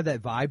did have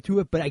that vibe to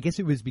it. But I guess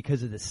it was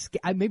because of the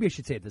scale. Maybe I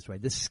should say it this way: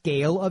 the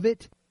scale of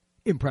it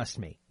impressed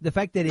me. The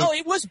fact that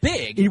it was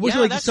big. It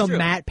wasn't like some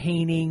matte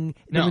painting.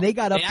 No, when they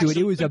got up to it,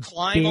 it was a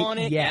climb on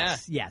it.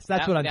 Yes,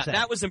 that's what I'm saying.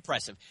 That was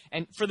impressive,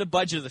 and for the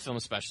budget of the film,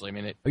 especially. I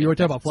mean, you were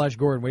talking about Flash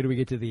Gordon. Wait till we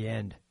get to the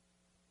end.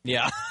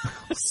 Yeah.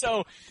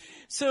 So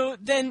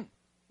then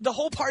the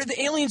whole part of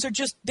the aliens are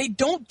just they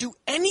don't do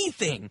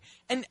anything,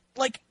 and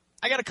like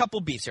I got a couple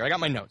beefs here. I got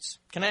my notes.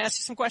 Can I ask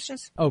you some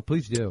questions? Oh,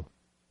 please do.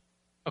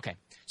 Okay.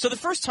 So the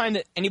first time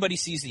that anybody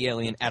sees the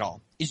alien at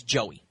all is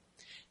Joey.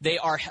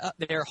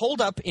 They're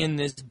holed up in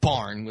this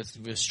barn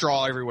with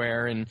straw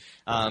everywhere, and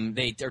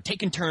they're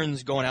taking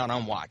turns going out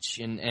on watch.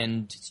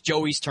 And it's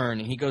Joey's turn,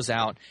 and he goes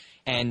out,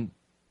 and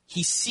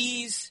he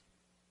sees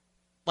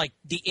like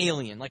the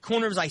alien, like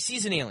corner of his eye,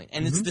 sees an alien,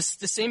 and it's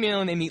the same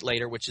alien they meet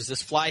later, which is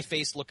this fly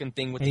face looking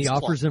thing with. And these he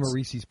offers claws. him a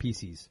Reese's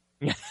Pieces.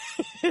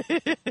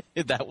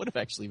 That would have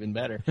actually been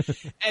better.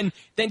 And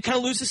then kind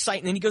of loses sight,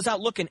 and then he goes out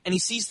looking, and he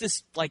sees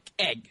this like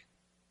egg,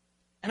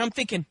 and I'm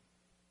thinking.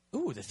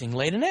 Ooh, the thing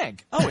laid an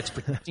egg. Oh, it's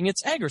protecting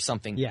its egg or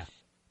something. Yeah.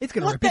 It's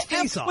going to rip his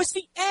face off. What the F was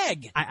the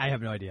egg? I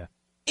have no idea.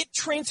 It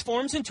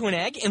transforms into an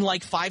egg in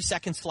like 5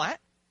 seconds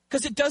flat?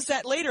 Because it does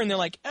that later, and they're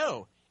like,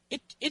 oh,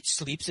 it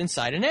sleeps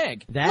inside an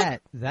egg.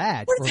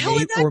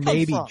 Or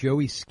maybe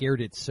Joey scared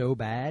it so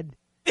bad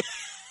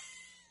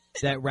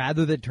that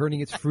rather than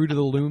turning its Fruit of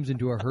the Looms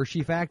into a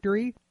Hershey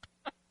factory,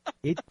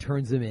 it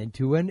turns him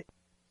into an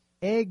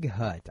egg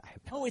hut.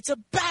 Oh, it's a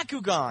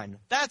Bakugan.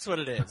 That's what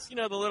it is. You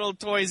know, the little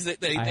toys that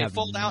they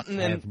fold out and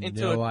then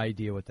into. I have no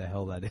idea what the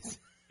hell that is.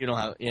 You don't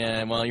have,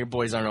 yeah. Well, your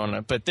boys aren't on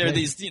it, but they're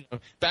these,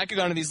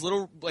 Bakugan are these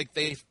little, like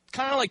they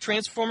kind of like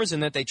Transformers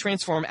in that they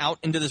transform out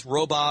into this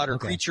robot or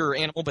creature or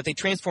animal, but they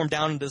transform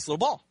down into this little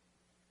ball.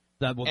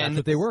 That's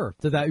what they were.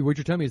 So what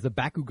you're telling me is the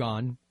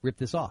Bakugan ripped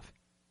this off.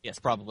 Yes,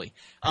 probably.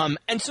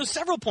 And so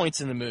several points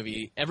in the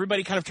movie,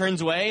 everybody kind of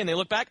turns away and they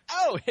look back.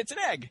 Oh, it's an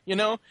egg.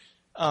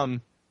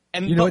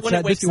 And you know what's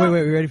sad? Wait, you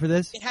ready for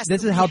this?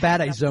 This is how bad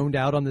I zoned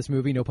out on this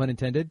movie, no pun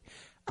intended.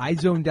 I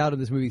zoned out on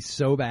this movie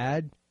so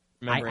bad,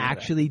 I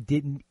actually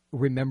didn't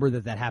remember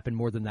that happened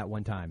more than that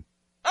one time.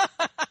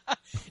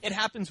 It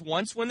happens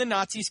once when the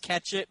Nazis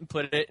catch it and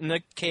put it in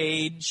the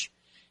cage.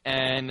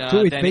 And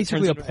so it's then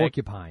basically a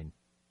porcupine.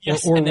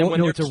 Yes, or and then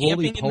when no, it's a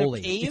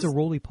roly-poly. cave, it's a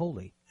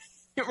roly-poly.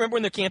 You remember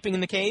when they're camping in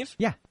the cave?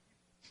 Yeah.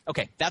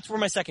 Okay, that's where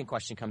my second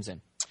question comes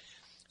in.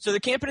 So they're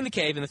camping in the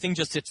cave, and the thing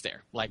just sits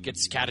there, like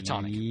it's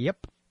catatonic.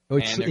 Yep. Oh,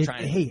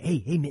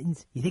 hey,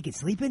 Mittens, you think it's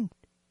sleeping?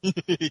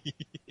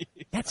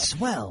 That's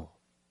swell.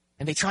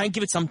 And they try and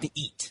give it something to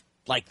eat.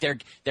 Like they're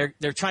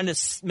trying to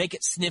make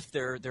it sniff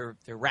their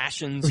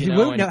rations.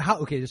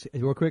 Just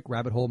real quick,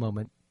 rabbit hole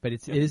moment. But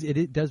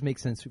it does make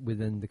sense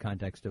within the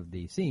context of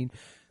the scene.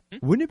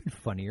 Mm-hmm. Wouldn't it have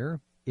been funnier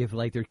if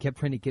like they kept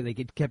trying to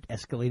it kept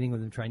escalating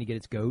with them trying to get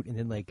its goat, and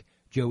then like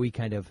Joey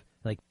kind of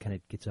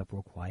gets up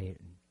real quiet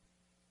and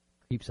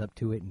creeps up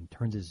to it and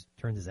turns his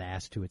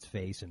ass to its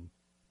face and.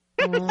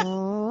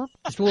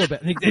 Just a little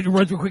bit. And it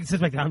runs real quick and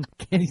sits back down.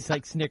 And he's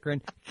like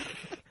snickering.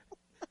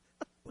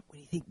 What do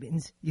you think,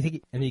 Mittens? And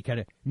then he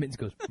Mittens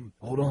goes,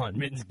 hold on.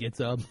 Mittens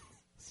gets up,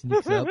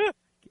 sneaks up,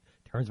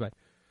 turns back,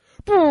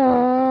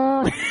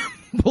 blows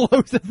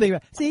the thing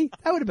back. See,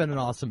 that would have been an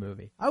awesome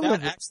movie.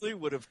 That actually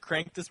would have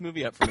cranked this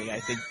movie up for me.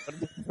 I think that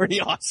would have been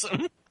pretty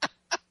awesome.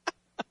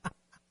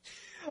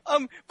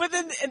 But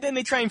then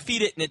they try and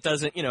feed it, and it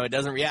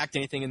doesn't react to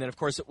anything. And then, of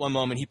course, at one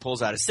moment he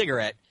pulls out a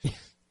cigarette.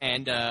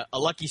 and a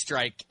lucky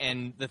strike,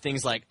 and the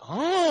thing's like,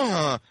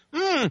 and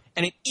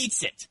it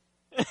eats it.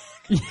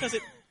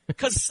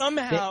 Because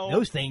somehow...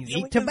 Those things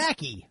eat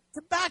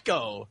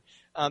tobacco.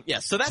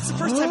 So that's the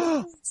first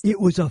time... It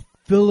was a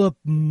Philip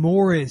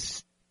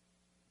Morris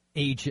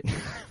agent.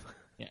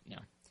 Yeah, no.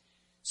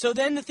 So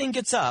then the thing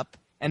gets up,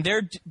 and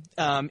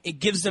it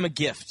gives them a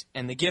gift,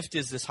 and the gift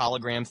is this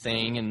hologram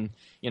thing, and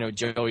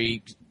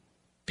Joey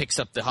picks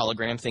up the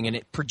hologram thing, and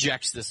it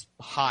projects this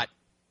hot,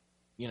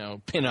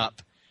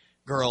 pin-up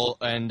girl,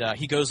 and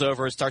he goes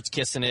over and starts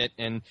kissing it,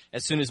 and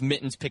as soon as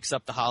Mittens picks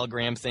up the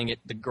hologram thing,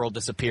 the girl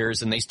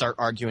disappears, and they start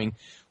arguing.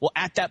 Well,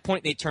 at that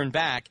point, they turn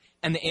back,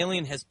 and the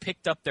alien has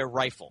picked up their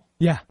rifle.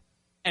 Yeah.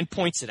 And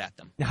points it at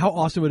them. Now, how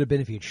awesome would it have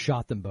been if he had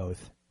shot them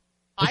both?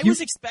 I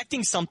was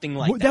expecting something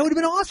like that. That would have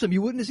been awesome.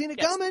 You wouldn't have seen it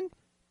coming.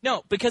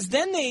 No, because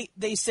then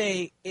they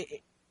say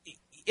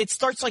it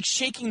starts like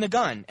shaking the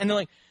gun, and they're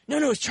like,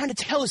 no, it's trying to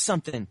tell us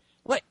something.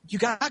 What? You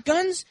got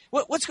guns?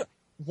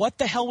 What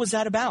the hell was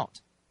that about?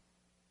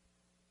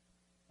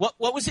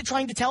 What was it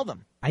trying to tell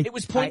them? It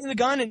was pointing the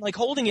gun and like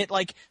holding it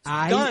like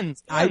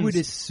guns. I would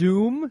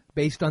assume,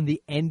 based on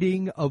the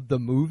ending of the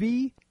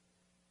movie,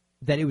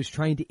 that it was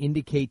trying to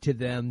indicate to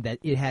them that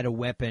it had a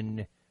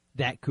weapon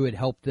that could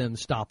help them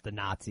stop the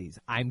Nazis.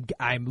 I'm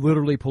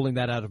literally pulling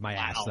that out of my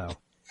ass, though.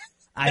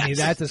 I mean,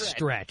 that's a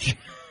stretch.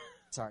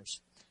 Sorry.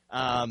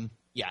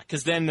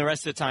 Because then the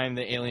rest of the time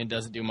the alien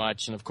doesn't do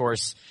much, and of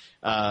course,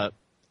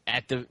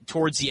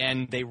 towards the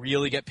end they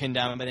really get pinned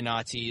down by the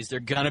Nazis. They're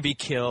gonna be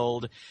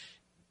killed.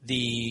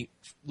 The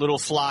little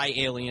fly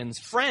aliens'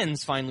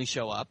 friends finally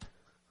show up,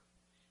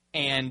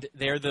 and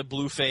they're the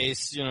blue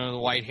face, the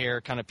white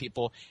hair kind of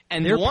people.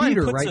 And they're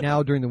Peter right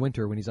now during the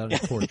winter when he's on his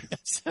porch.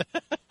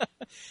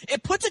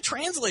 It puts a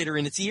translator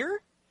in its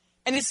ear,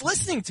 and it's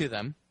listening to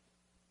them,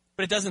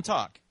 but it doesn't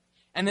talk.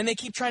 And then they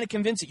keep trying to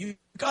convince it, you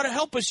got to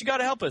help us, you got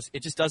to help us.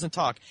 It just doesn't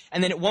talk.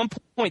 And then at one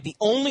point, the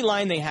only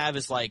line they have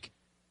is like,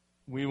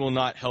 we will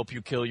not help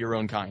you kill your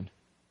own kind.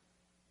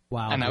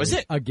 Wow. And that was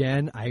it.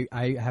 Again,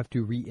 I have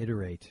to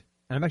reiterate.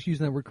 And I'm actually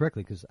using that word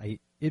correctly because I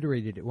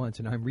iterated it once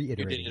and I'm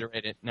reiterating it. You did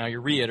iterate it. Now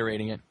you're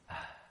reiterating it.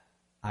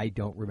 I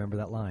don't remember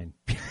that line.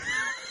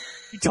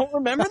 You don't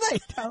remember that?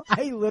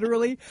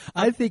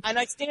 I think. And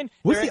I stand.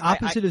 What's the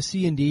opposite of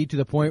C&D to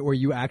the point where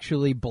you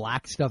actually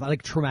black stuff? I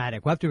like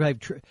traumatic. We'll have to have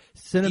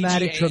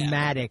cinematic, DGAF.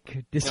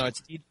 Traumatic. No,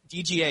 it's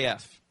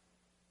DGAF.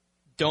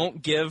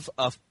 Don't give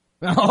a.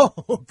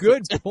 Oh,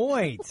 good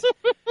point.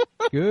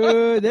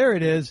 Good. There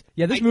it is.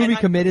 Yeah, this movie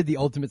committed the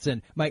ultimate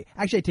sin.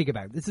 Actually, I take it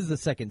back. This is the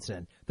second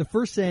sin. The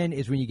first sin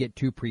is when you get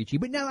too preachy.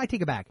 But no, I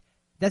take it back.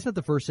 That's not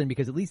the first sin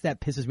because at least that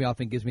pisses me off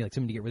and gives me like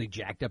something to get really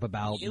jacked up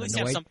about. You at least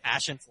have some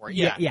passion for it.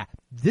 Yeah.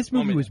 This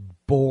movie was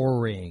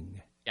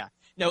boring. Yeah.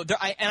 No,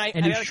 I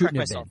gotta correct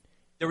myself.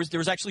 There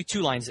was actually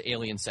two lines that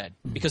Alien said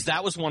because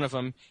that was one of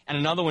them, and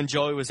another one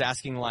Joey was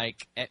asking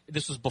like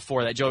this was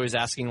before that. Joey was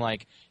asking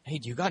like, "Hey,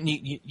 do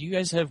you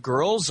guys have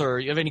girls or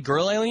you have any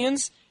girl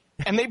aliens?"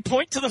 And they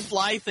point to the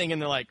fly thing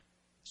and they're like,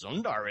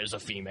 "Sundar is a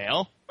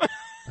female."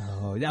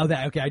 Oh, now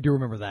that okay, I do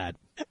remember that.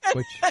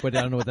 But I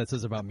don't know what that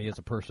says about me as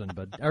a person,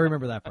 but I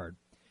remember that part.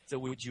 So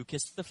would you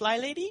kiss the fly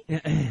lady?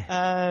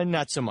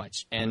 Not so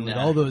much. And with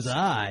all those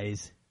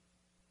eyes.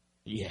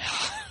 Yeah.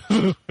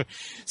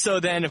 So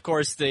then, of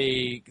course,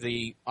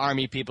 the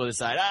army people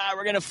decide,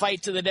 we're going to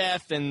fight to the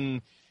death,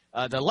 and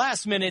the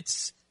last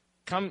minutes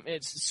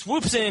it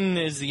swoops in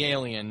is the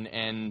alien,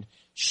 and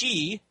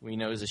she, we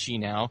know is a she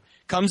now,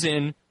 comes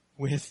in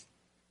with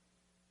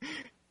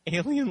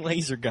alien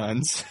laser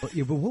guns.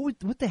 Yeah, but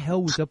what the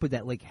hell was up with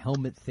that like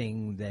helmet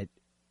thing that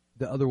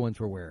the other ones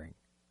were wearing?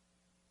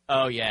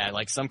 Oh yeah,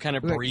 like some kind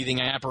of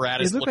breathing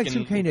apparatus. It looked like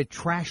some kind of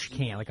trash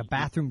can, like a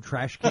bathroom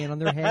trash can on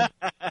their head.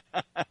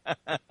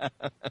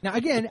 Now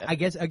again,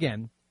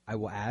 I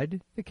will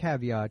add the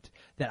caveat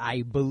that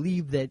I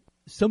believe that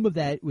some of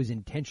that was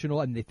intentional.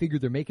 I mean, they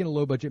figured they're making a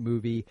low-budget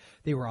movie.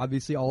 They were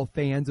obviously all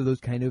fans of those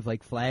kind of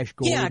like Flash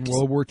Gordon,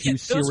 World War II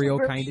serial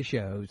kind of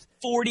shows.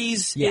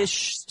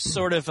 40s-ish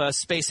sort of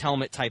space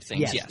helmet type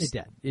things. Yes,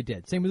 it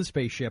did. Same with the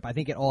spaceship. I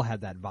think it all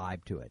had that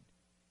vibe to it.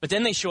 But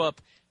then they show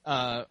up.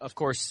 Of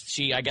course,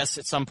 she, I guess,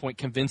 at some point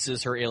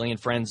convinces her alien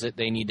friends that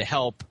they need to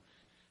help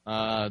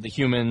the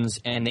humans,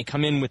 and they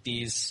come in with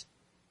these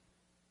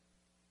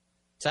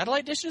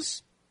satellite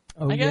dishes.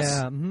 Oh, I guess.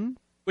 Yeah. Mm-hmm.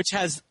 Which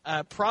has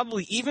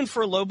probably, even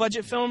for a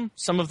low-budget film,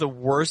 some of the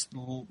worst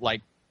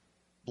like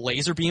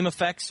laser beam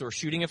effects or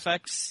shooting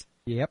effects.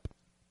 Yep.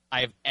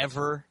 I've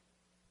ever.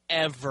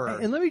 And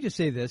let me just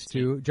say this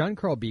too: John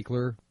Carl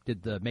Buechler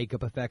did the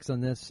makeup effects on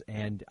this,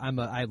 and I've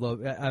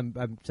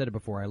said it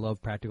before. I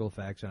love practical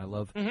effects, and I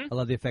love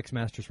the effects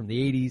masters from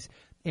the '80s.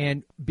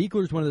 And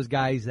Buechler's one of those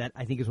guys that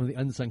I think is one of the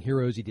unsung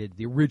heroes. He did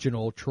the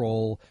original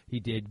Troll.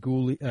 He did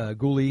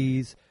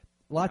Ghoulies.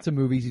 Lots of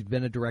movies. He's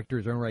been a director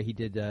in his own right. He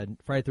did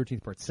Friday the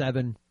 13th Part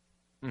 7.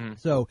 Mm-hmm.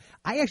 So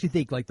I actually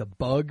think like the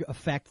bug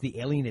effect, the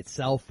alien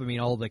itself, I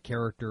mean all the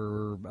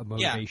character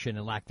motivation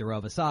and lack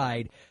thereof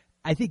aside,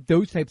 I think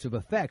those types of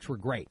effects were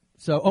great.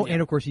 So,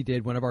 and of course he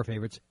did one of our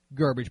favorites,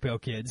 Garbage Pail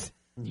Kids.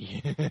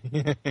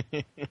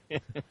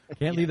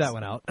 Can't leave that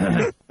one out.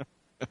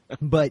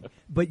 But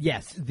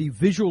yes, the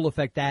visual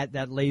effect,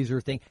 that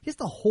laser thing, just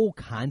the whole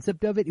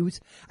concept of it, it was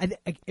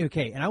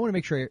okay. And I want to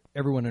make sure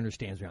everyone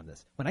understands me on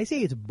this. When I say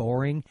it's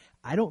boring,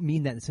 I don't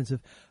mean that in the sense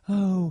of,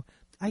 oh,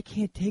 I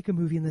can't take a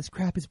movie and this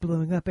crap is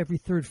blowing up every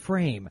third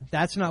frame.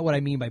 That's not what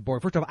I mean by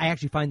boring. First off, I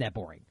actually find that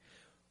boring.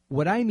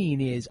 What I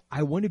mean is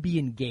I want to be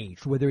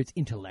engaged, whether it's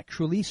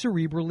intellectually,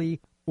 cerebrally,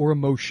 or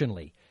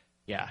emotionally.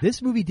 Yeah.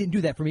 This movie didn't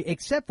do that for me,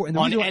 except for...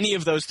 on any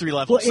of those three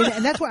levels. Well,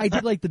 and that's why I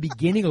did like the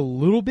beginning a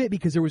little bit,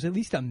 because there was at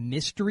least a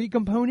mystery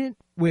component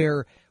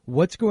where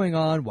what's going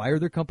on, why are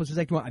their compasses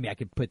acting well? I mean, I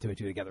could put two and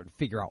two together and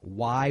figure out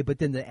why, but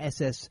then the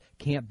SS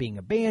camp being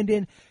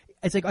abandoned...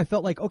 It's like I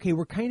felt like, okay,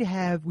 we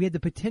had the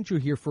potential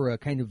here for a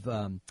kind of,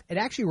 it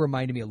actually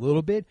reminded me a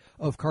little bit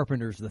of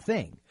Carpenter's The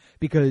Thing,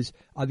 because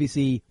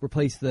obviously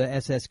replace the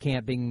SS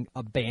camp being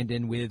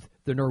abandoned with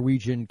the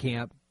Norwegian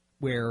camp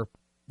where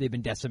they've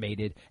been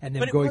decimated, and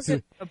then but going it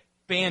wasn't through.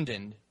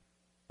 Abandoned.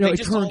 No, they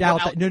it turned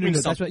out that no.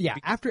 That's something. what. Yeah,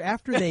 after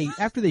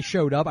they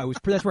showed up,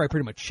 that's where I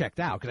pretty much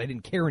checked out because I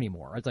didn't care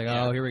anymore. I was like,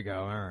 oh, here we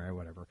go. All right,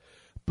 whatever.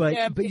 But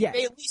yeah,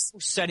 they at least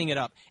were setting it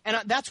up, and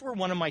that's where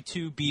one of my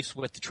two beefs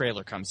with the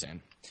trailer comes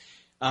in.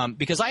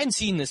 Because I hadn't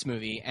seen this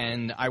movie,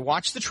 and I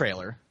watched the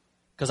trailer,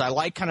 because I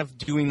like kind of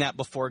doing that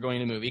before going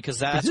to the movie, because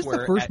that's Is this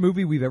the first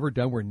movie we've ever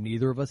done where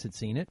neither of us had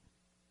seen it?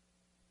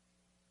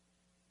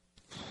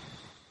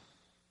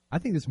 I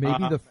think this may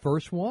be the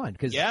first one.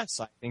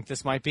 Yes, I think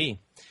this might be.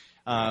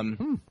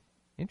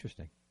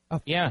 Interesting. Oh,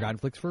 yeah.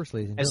 God Flicks first,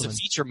 ladies and As gentlemen. a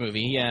feature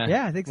movie, yeah.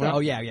 Yeah, I think so.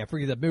 Well, yeah.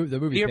 Forget the movie.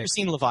 Have you ever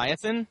seen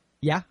Leviathan?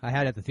 Yeah, I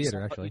had it at the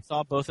theater, actually. You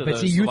saw both of but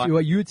those. See, you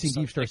had seen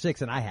Deep Star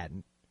 6, and I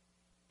hadn't.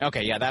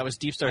 Okay, yeah, that was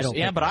Deep Star.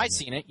 Yeah, but I'd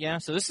seen it. Yeah,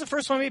 so this is the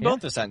first one we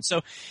both have seen.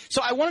 So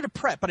I wanted to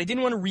prep, but I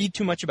didn't want to read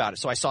too much about it.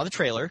 So I saw the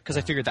trailer because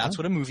I figured that's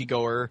what a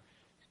moviegoer,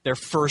 their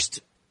first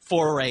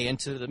foray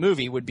into the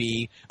movie would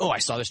be. Oh, I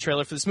saw this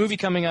trailer for this movie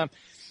coming up.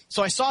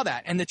 So I saw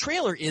that, and the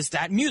trailer is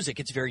that music.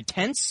 It's very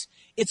tense.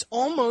 It's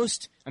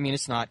almost. I mean,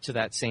 it's not to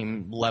that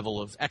same level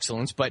of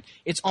excellence, but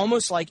it's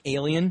almost like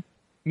Alien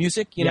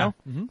music. You know,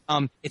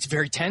 it's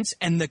very tense,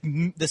 and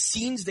the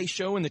scenes they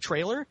show in the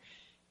trailer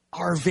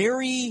are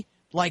very.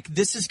 Like,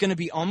 this is going to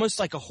be almost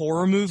like a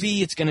horror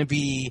movie. It's going to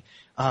be,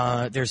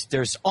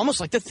 there's almost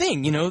like The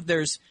Thing, you know,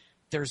 there's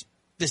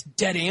this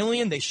dead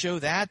alien. They show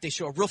that. They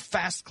show a real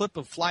fast clip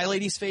of Fly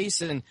Lady's face.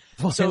 And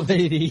Fly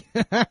Lady.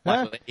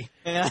 Fly Lady.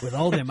 Yeah. With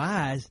all them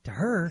eyes, to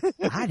her,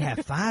 I'd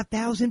have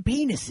 5,000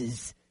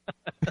 penises.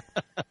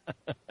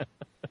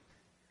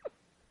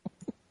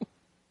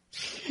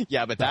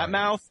 Yeah, but that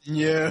mouth?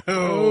 No.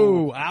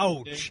 Oh,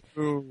 ouch.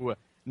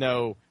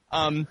 No.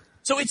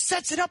 So it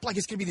sets it up like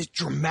it's going to be this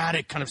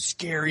dramatic, kind of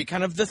scary,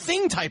 kind of The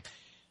Thing type.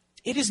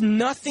 It is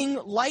nothing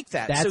like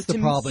that. That's the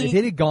problem. If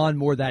it had gone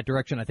more that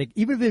direction, I think,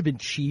 even if it had been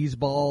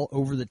cheeseball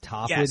over the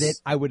top with it,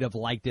 I would have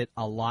liked it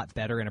a lot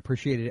better and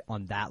appreciated it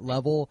on that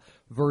level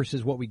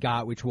versus what we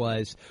got, which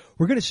was,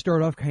 we're going to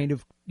start off kind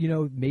of, you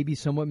know, maybe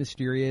somewhat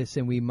mysterious,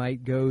 and we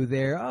might go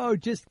there, oh,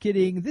 just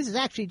kidding, this is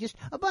actually just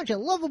a bunch of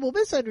lovable,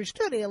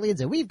 misunderstood aliens,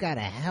 and we've got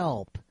to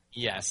help.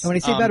 Yes. And when I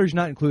say batteries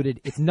not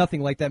included, it's nothing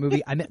like that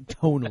movie. I meant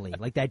tonally,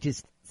 like that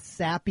just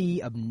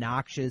sappy,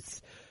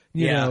 obnoxious,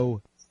 you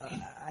know.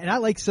 And I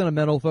like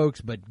sentimental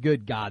folks, but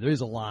good God, there's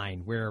a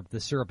line where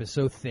the syrup is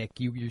so thick,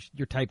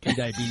 your type 2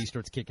 diabetes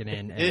starts kicking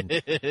in.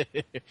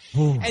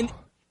 And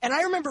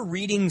I remember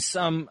reading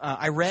some.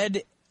 I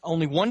read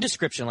only one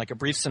description, like a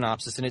brief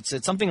synopsis, and it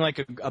said something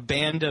like a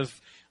band of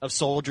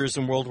soldiers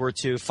in World War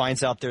II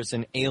finds out there's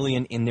an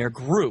alien in their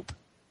group.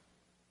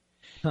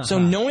 So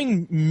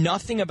knowing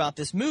nothing about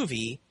this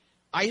movie,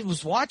 I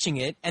was watching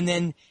it,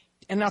 and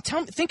now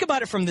think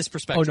about it from this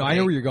perspective. Oh no, I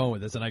know where you're going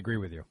with this, and I agree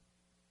with you.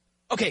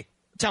 Okay,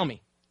 tell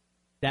me.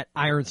 That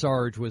Iron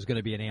Sarge was going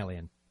to be an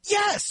alien.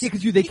 Yes! Yeah,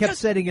 because they kept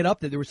setting it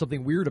up that there was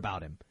something weird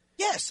about him.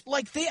 Yes,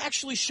 like they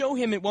actually show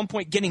him at one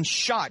point getting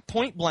shot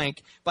point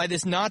blank by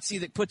this Nazi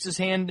that puts his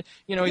hand,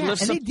 he lifts up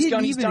his gun. And they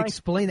didn't even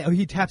explain that. Oh,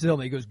 he taps the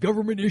helmet. He goes,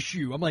 government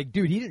issue. I'm like,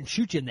 dude, he didn't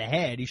shoot you in the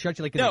head. He shot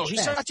you like in the chest. No,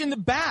 he shot you in the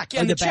back,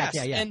 in the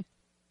chest. Yeah.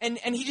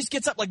 And he just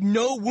gets up like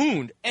no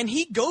wound. And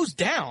he goes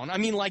down. I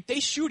mean, like they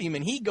shoot him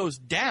and he goes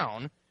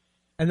down.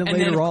 And then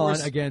later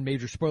on, again,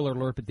 major spoiler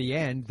alert at the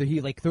end,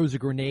 he like throws a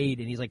grenade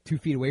and he's like 2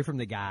 feet away from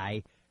the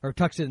guy, or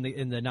tucks it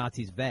in the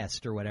Nazi's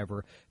vest or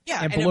whatever.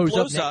 Yeah, and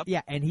blows up.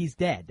 Yeah, and he's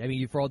dead. I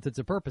mean, for all intents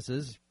and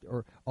purposes,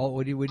 or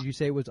what did you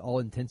say it was all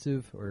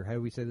intensive, or how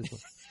do we say this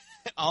one?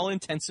 All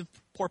intensive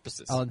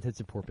porpoises. All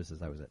intensive porpoises.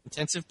 That was it.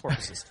 Intensive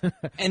porpoises.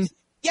 And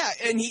yeah,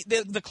 and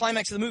the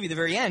climax of the movie, the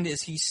very end,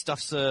 is he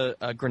stuffs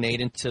a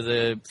grenade into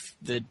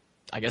the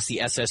I guess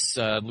the SS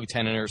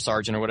lieutenant or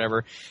sergeant or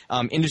whatever,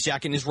 in his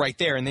jacket, and is right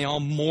there, and they all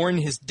mourn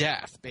his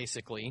death,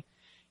 basically.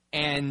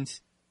 And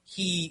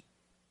he,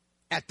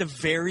 at the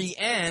very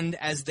end,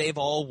 as they've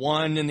all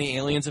won and the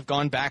aliens have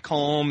gone back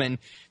home and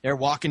they're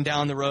walking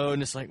down the road,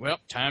 and it's like, well,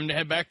 time to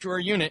head back to our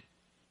unit.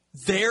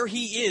 There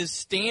he is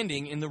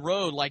standing in the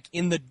road, like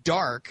in the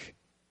dark,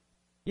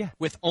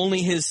 with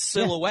only his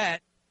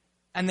silhouette,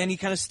 and then he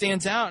kind of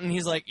stands out, and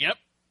he's like, yep,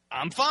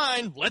 I'm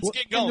fine. Let's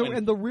get going.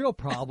 And the real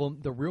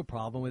problem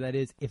with that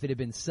is if it had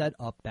been set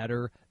up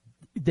better,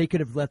 they could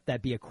have let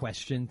that be a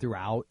question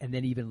throughout and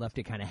then even left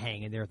it kind of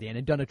hanging there at the end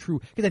and done a true,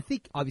 because I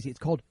think obviously it's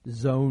called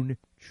Zone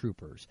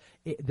Troopers.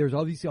 There's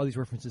obviously all these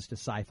references to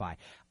sci-fi.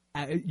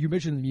 You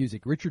mentioned the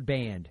music. Richard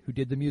Band, who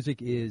did the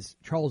music, is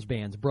Charles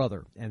Band's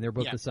brother, and they're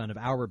both the son of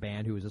our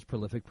Band, who is this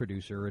prolific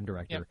producer and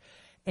director.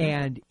 Yep.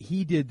 And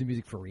he did the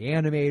music for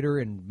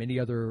Reanimator and many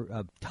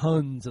other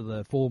tons of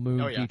the Full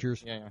Moon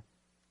features. Yeah.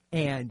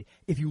 And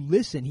if you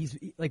listen, he's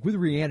like with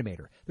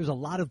Reanimator, there's a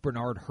lot of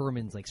Bernard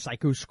Herrmann's like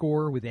psycho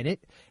score within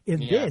it. In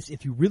this,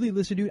 if you really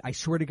listen to it, I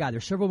swear to God,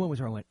 there's several moments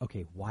where I went,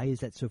 okay, why is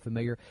that so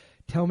familiar?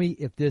 Tell me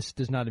if this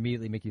does not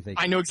immediately make you think.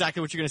 I know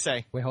exactly what you're going to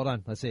say. Wait, hold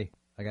on. Let's see.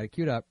 I got it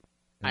queued up.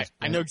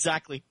 I know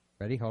exactly.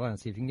 Ready? Hold on.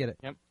 Let's see if you can get it.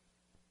 Yep.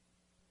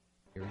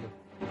 Here we go.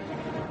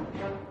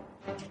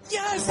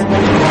 Yes! I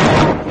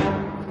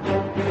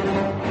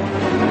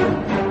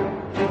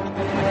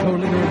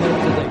totally know what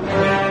to think.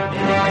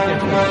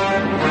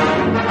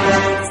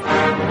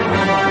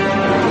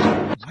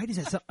 Why does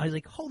that sound? I was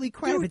like, holy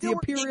crap, it's the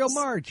Imperial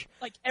March.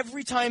 Like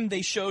every time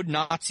they showed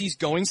Nazis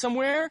going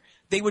somewhere,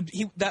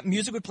 that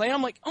music would play, and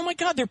I'm like, oh my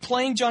God, they're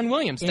playing John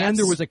Williams. And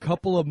there was a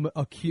couple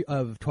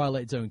of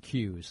Twilight Zone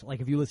cues. Like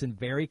if you listen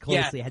very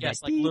closely, it had that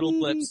like little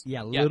blips.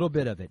 Yeah, a little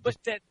bit of it. But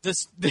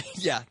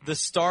the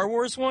Star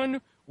Wars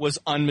one was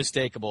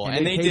unmistakable.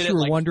 And they in did case it you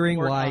were like wondering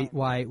why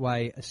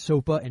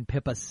Sopa and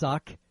Pippa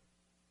suck,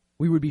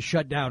 we would be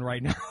shut down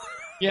right now.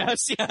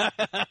 Yes.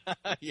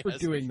 For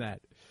doing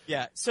that.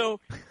 Yeah, so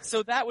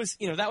that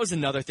was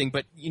another thing,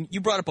 but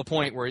you brought up a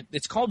point where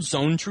it's called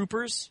Zone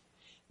Troopers.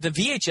 The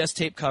VHS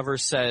tape cover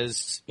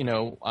says,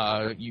 you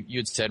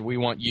had said, we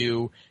want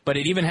you, but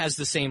it even has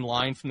the same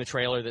line from the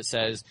trailer that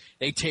says,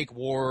 they take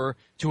war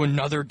to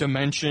another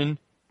dimension.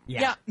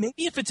 Yeah,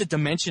 maybe if it's a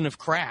dimension of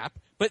crap,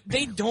 but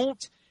they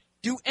don't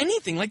do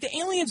anything. Like, the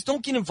aliens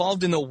don't get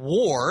involved in the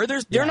war.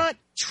 They're not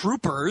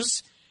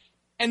troopers.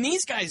 And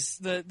these guys,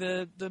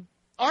 the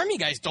Army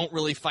guys don't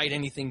really fight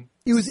anything.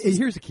 Here's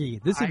the key.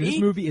 This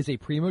movie is a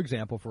primo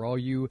example for all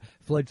you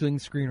fledgling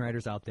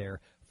screenwriters out there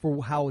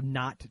for how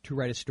not to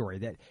write a story.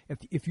 That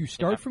if you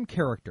start from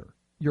character,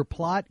 your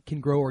plot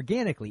can grow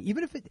organically.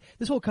 Even if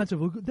this whole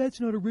concept of that's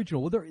not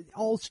original. Well,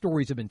 all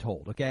stories have been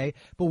told, okay?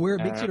 But where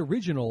it makes it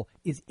original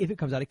is if it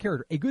comes out of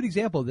character. A good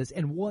example of this,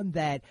 and one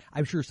that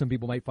I'm sure some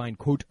people might find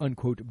quote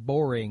unquote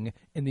boring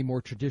in the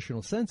more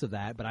traditional sense of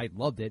that, but I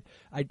loved it.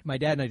 My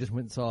dad and I just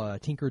went and saw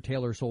Tinker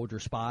Tailor Soldier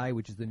Spy,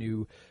 which is the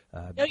new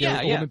Gary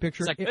Oldman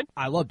picture. Is that good?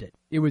 I loved it.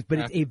 It was, but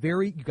it's a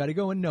very, you got to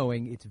go in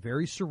knowing it's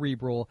very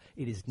cerebral.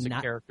 It's not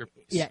a character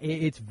piece. Yeah,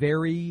 it's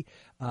very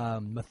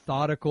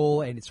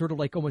methodical, and it's sort of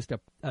like almost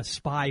a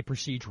spy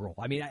procedural.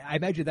 I mean, I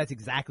imagine that's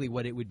exactly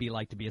what it would be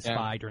like to be a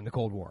spy during the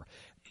Cold War.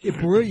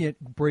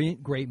 Brilliant,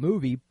 great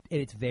movie,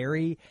 and it's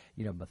very,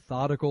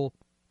 methodical,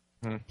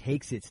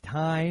 takes its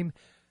time,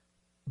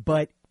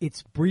 but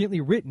it's brilliantly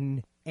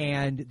written.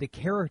 And the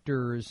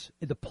characters,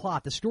 the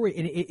plot, the story,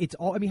 and it's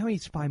all, I mean, how many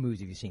spy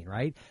movies have you seen,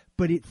 right?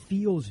 But it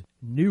feels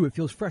new. It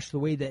feels fresh the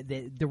way that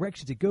the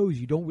directions it goes.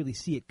 You don't really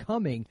see it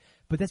coming,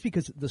 but that's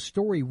because the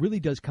story really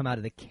does come out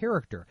of the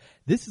character.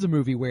 This is a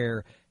movie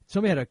where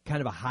somebody had a kind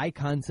of a high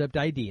concept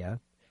idea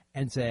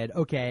and said,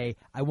 okay,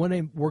 I want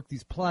to work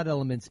these plot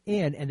elements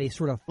in, and they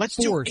sort of Let's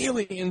do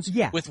aliens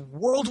with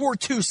World War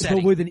II setting.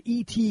 But with an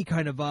E.T.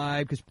 kind of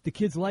vibe, because the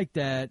kids like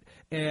that,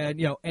 and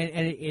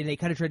and they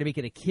kind of tried to make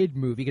it a kid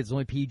movie because it's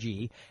only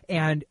PG,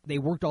 and they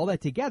worked all that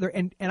together.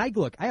 And I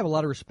have a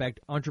lot of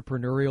respect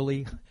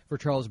entrepreneurially for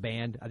Charles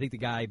Band. I think the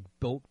guy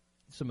built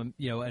an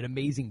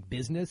amazing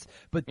business,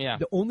 but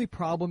the only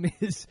problem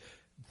is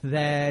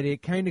that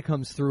it kind of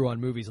comes through on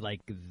movies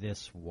like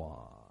this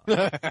one.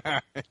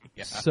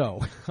 So,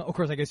 of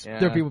course, I guess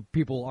there are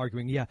people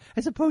arguing,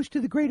 as opposed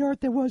to the great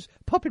art that was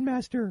Puppet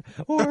Master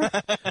or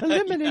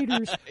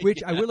Eliminators,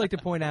 which I would like to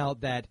point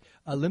out that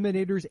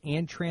Eliminators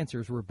and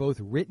Trancers were both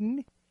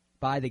written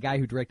by the guy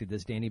who directed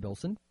this, Danny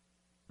Bilson.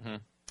 Mm-hmm.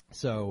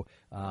 So,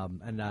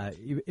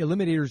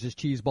 Eliminators is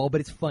cheeseball,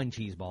 but it's fun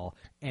cheeseball,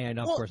 and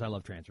of course, I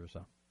love Trancers.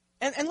 So.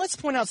 And let's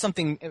point out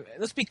something,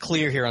 let's be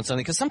clear here on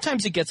something, because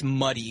sometimes it gets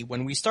muddy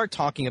when we start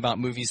talking about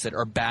movies that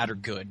are bad or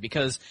good,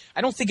 because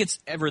I don't think it's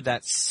ever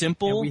that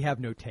simple. And we have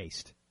no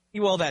taste.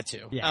 Well, that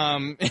too. Yeah.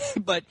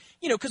 But,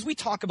 because we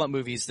talk about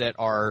movies that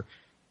are,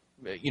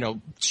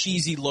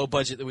 cheesy, low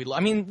budget that we love.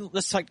 I mean,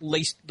 let's talk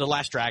The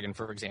Last Dragon,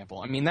 for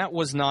example. I mean, that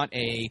was not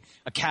a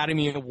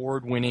Academy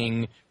Award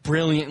winning,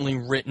 brilliantly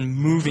written,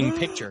 moving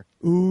picture.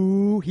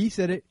 Ooh, he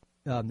said it.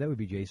 That would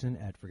be Jason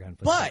at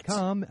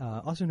ForgottenFlix.com,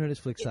 also known as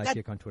Flick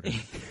Sidekick on Twitter.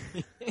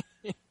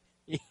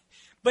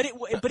 But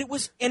it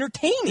was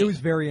entertaining. It was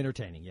very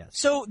entertaining, yes.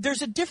 So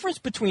there's a difference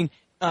between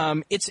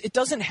it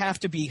doesn't have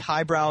to be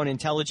highbrow and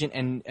intelligent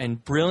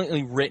and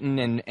brilliantly written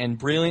and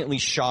brilliantly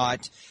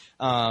shot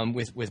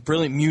with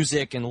brilliant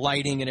music and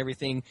lighting and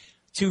everything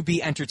to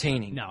be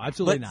entertaining. No,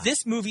 absolutely not. But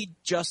this movie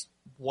just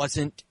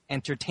wasn't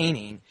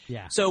entertaining.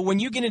 Yeah. So when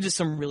you get into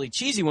some really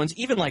cheesy ones,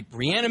 even like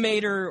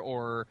Reanimator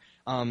or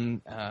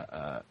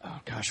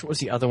what was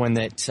the other one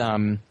that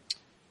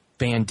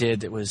band did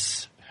that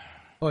was.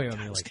 Oh, yeah, I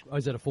mean, like,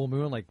 was it a full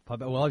moon? Like,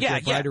 Puppet? Well, you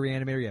had Friday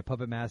Reanimator, you had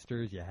Puppet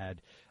Masters, you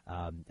had,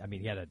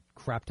 you had a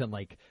crap ton,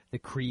 like, The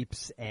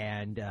Creeps,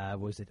 and,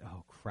 what's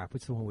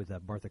the one with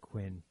Martha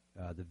Quinn,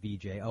 the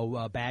VJ?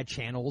 Bad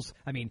Channels.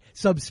 I mean,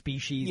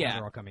 Subspecies, those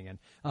are all coming in.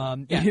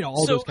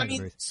 All those kind of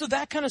movies. So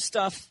that kind of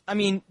stuff,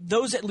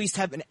 those at least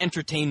have an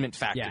entertainment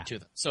factor to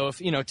them. So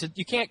if,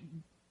 you can't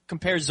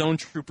compare Zone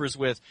Troopers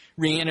with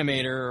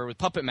Reanimator or with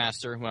Puppet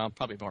Master, well,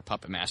 probably more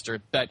Puppet Master,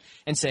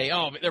 and say,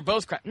 oh, they're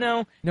both crap.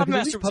 No, Puppet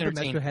Master was Puppet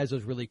Master has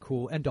those really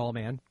cool, and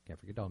Dollman. Can't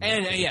forget Dollman.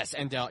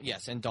 And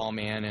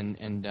Dollman,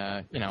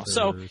 and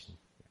so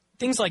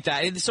things like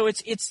that. So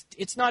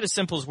it's not as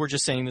simple as we're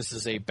just saying this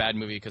is a bad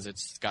movie because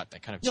it's got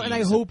that kind of cheese. No, and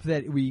I hope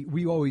that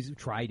we always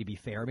try to be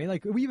fair. I mean,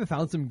 like, we even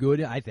found some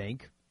good, I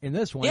think, in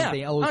this one.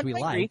 The Elves we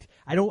liked.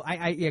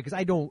 Because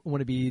I don't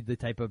want to be the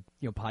type of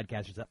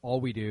podcasters that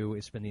all we do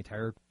is spend the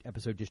entire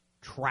episode just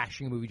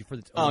trashing a movie for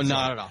its own sake.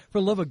 Not at all. For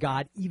the love of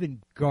God,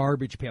 even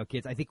Garbage Pail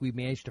Kids, I think we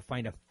managed to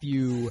find a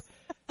few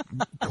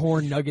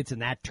corn nuggets in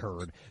that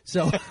turd.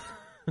 So.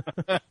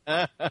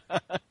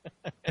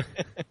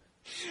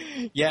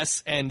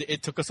 Yes, and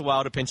it took us a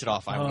while to pinch it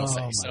off, I will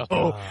say. So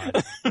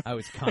God. I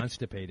was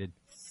constipated.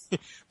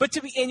 But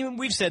and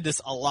we've said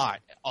this a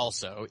lot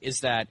also,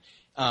 is that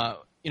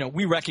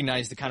we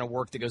recognize the kind of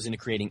work that goes into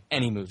creating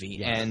any movie.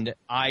 Yes. And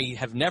I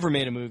have never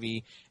made a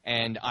movie,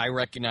 and I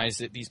recognize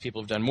that these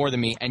people have done more than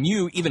me. And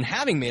you, even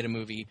having made a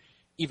movie,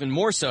 even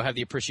more so have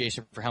the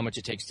appreciation for how much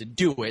it takes to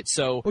do it.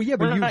 So, well, yeah,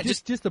 but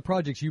just the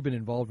projects you've been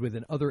involved with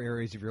in other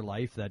areas of your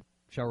life that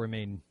shall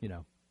remain,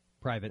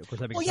 private. Of course,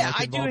 having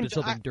involved in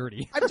something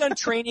dirty. I've done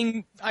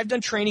training.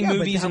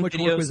 Movies. But how much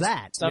and videos work was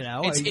that? Stuff.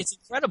 It's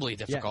incredibly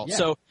difficult. Yeah.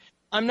 So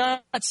I'm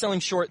not selling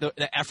short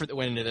the effort that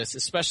went into this.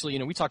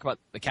 Especially, we talk about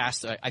the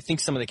cast. I think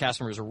some of the cast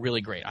members are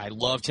really great. I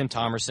love Tim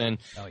Thomerson.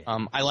 Oh,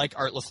 yeah. I like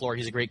Art LaFleur.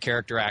 He's a great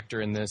character actor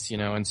in this.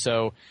 And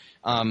so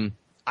I'm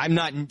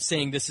not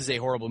saying this is a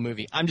horrible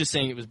movie. I'm just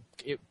saying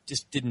it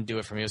just didn't do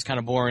it for me. It was kind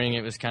of boring.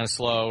 It was kind of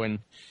slow and.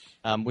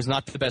 Was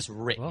not the best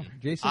written. Well,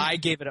 Jason, I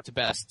gave it up to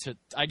best.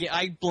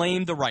 I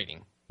blame the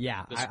writing.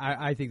 Yeah,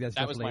 I think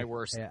that was my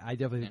worst. I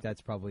definitely think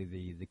that's probably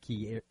the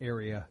key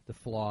area, the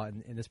flaw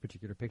in this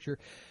particular picture.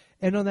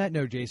 And on that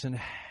note, Jason,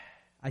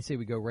 I say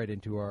we go right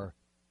into our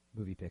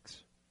movie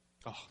picks.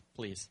 Oh,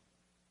 please.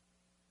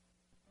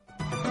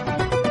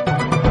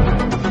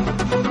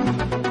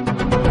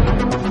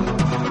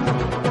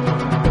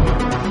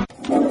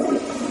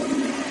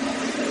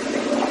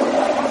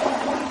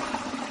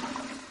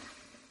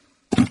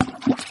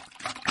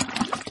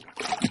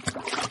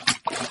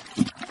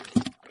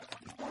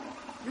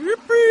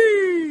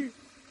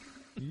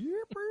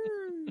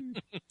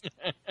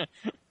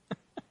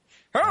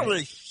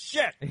 Holy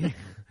shit!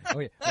 Oh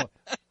yeah.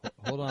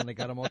 Hold on, I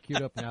got them all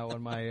queued up now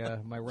on my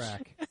my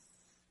rack.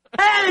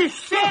 Holy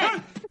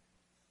shit!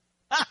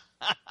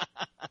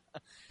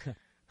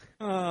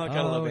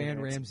 Gotta love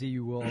Ann Ramsey,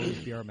 you will always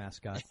be our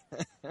mascot.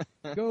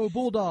 Go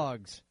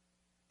Bulldogs!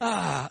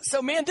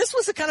 So man, this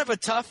was a kind of a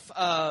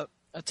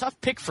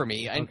tough pick for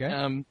me.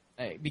 Okay.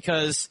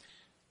 Because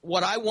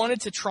what I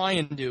wanted to try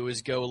and do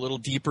is go a little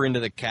deeper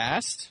into the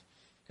cast.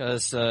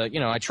 Because,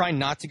 I try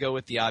not to go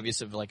with the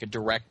obvious of like a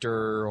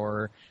director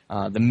or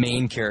the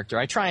main character.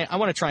 I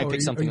want to try and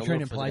pick something. Are you trying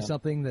to imply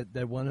something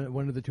that one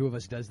of the two of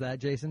us does that,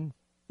 Jason?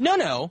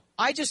 No.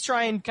 I just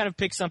try and kind of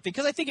pick something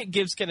because I think it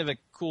gives kind of a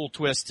cool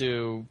twist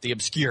to the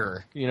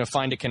obscure.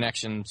 Find a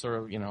connection, sort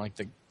of, like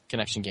the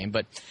connection game.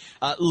 But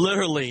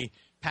literally,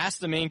 past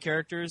the main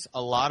characters,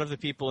 a lot of the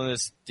people in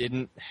this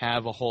didn't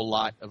have a whole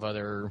lot of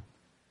other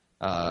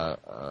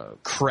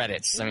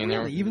credits. I mean,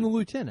 really? Even the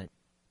lieutenant.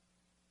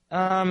 They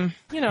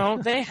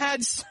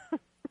had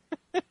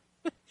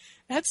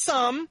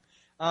some,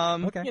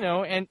 okay.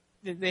 And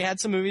they had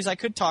some movies I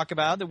could talk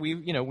about that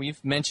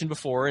we've mentioned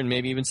before, and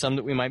maybe even some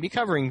that we might be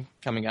covering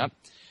coming up.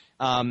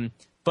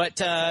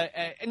 But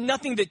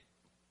nothing that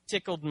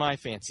tickled my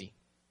fancy.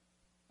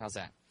 How's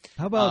that?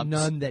 How about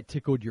none that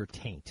tickled your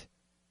taint?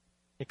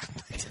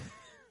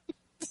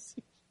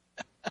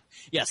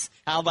 Yes.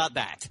 How about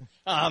that?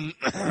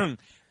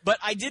 But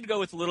I did go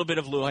with a little bit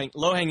of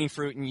low-hanging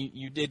fruit, and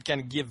you did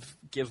kind of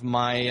give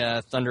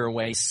my thunder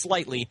away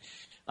slightly.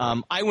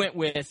 I went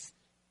with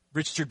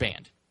Richard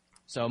Band.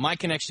 So my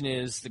connection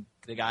is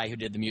the guy who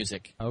did the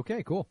music.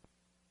 Okay, cool.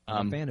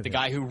 I'm a fan of the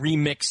guy who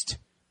remixed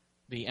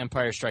the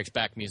Empire Strikes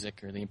Back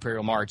music, or the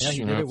Imperial March. Yeah,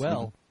 he did it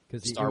well,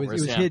 because it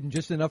was hidden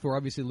just enough where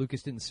obviously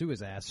Lucas didn't sue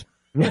his ass.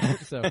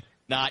 So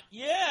not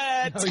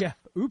yet. Oh yeah,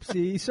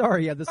 oopsie.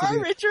 Sorry. Yeah,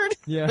 Richard.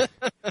 Yeah,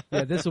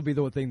 this will be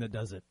the thing that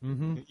does it.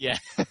 Mm-hmm. Yeah.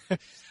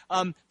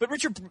 But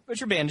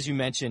Richard Band, as you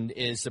mentioned,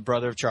 is the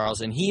brother of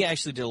Charles, and he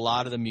actually did a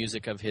lot of the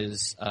music of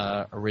his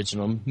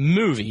original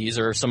movies,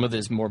 or some of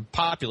his more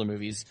popular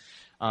movies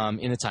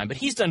in the time. But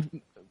he's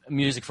done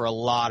music for a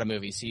lot of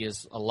movies. He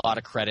has a lot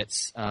of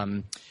credits,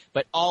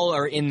 but all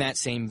are in that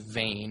same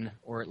vein,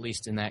 or at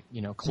least in that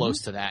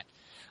close to that.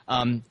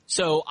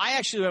 So I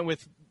actually went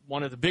with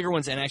one of the bigger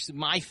ones, and actually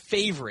my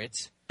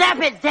favorite. Stop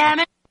it, damn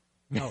it!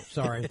 Oh,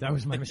 sorry, that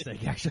was my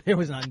mistake. Actually, it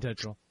was not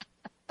intentional.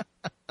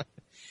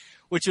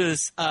 which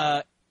was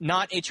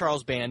not a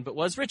Charles Band, but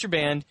was Richard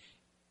Band,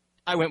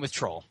 I went with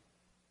Troll.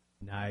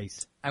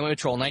 Nice. I went with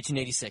Troll,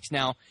 1986.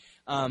 Now,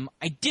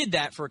 I did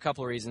that for a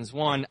couple of reasons.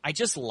 One, I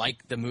just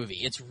like the movie.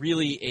 It's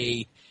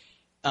really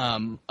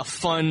a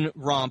fun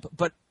romp,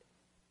 but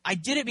I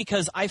did it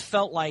because I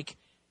felt like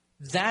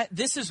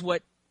this is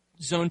what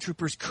Zone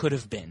Troopers could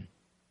have been.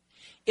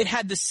 It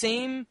had the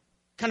same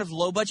kind of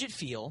low-budget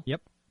feel.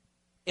 Yep.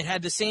 It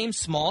had the same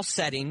small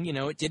setting.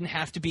 It didn't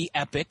have to be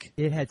epic.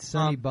 It had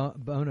Sonny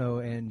Bono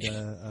and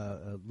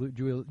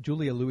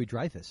Julia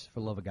Louis-Dreyfus,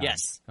 for love of God.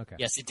 Yes. Okay.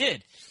 Yes, it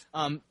did.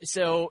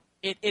 So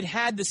it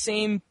had the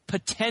same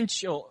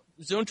potential.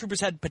 Zone Troopers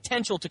had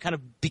potential to kind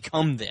of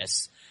become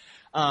this.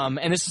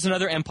 And this is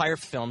another Empire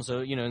film,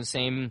 so, in the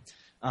same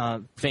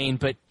vein.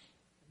 But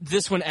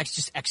this one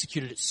just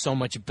executed it so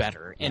much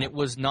better. And it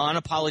was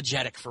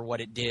non-apologetic for what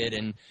it did.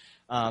 And,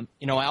 I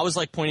always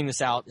like pointing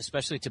this out,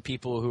 especially to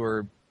people who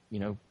are,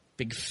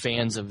 big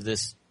fans of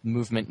this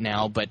movement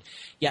now. But,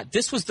 yeah,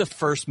 this was the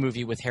first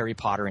movie with Harry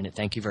Potter in it.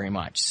 Thank you very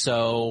much.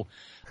 So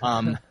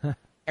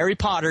Harry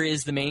Potter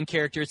is the main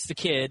character. It's the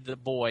kid, the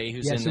boy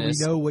who's in this. Yeah,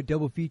 so we know what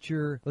double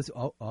feature.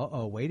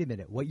 Wait a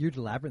minute. What year did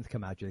Labyrinth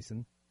come out,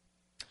 Jason?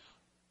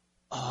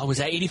 Was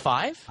that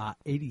 85?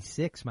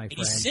 86, my friend.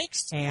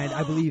 86? And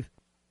I believe,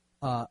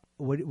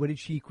 what did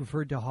she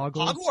refer to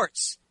Hogwarts?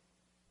 Hogwarts.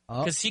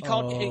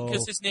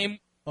 Because his name...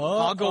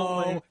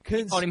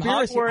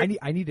 Conspiracy.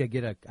 I need to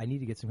get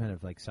some kind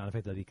of like sound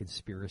effect, like a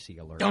conspiracy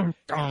alert. Dun,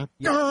 dun,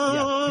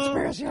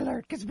 Conspiracy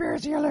alert!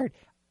 Conspiracy alert!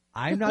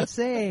 I'm not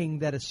saying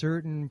that a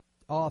certain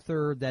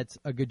author that's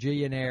a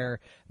gajillionaire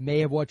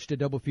may have watched a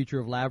double feature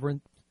of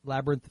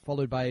Labyrinth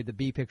followed by the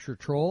B picture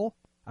Troll.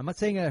 I'm not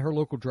saying that her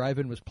local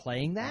drive-in was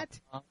playing that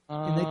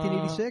in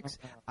 1986.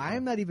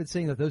 I'm not even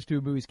saying that those two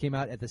movies came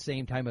out at the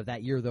same time of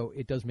that year, though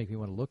it does make me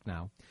want to look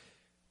now.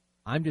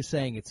 I'm just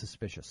saying it's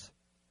suspicious.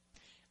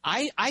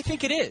 I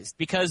think it is,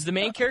 because the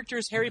main character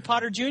is Harry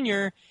Potter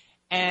Jr.,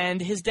 and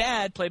his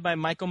dad, played by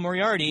Michael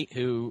Moriarty,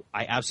 who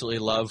I absolutely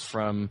love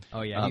from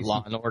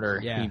Law and Order.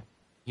 Yeah.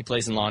 He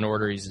plays in Law and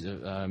Order. He's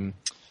a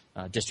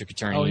district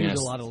attorney. Oh, he did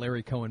a lot of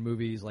Larry Cohen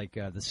movies, like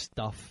The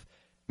Stuff.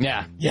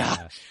 Yeah,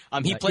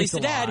 and, he plays the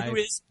dad,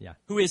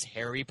 who is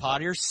Harry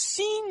Potter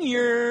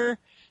Sr.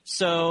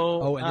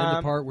 So, and then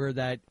the part where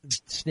that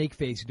snake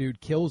face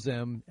dude kills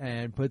him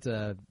and puts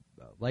a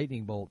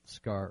lightning bolt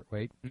scar.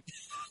 Wait.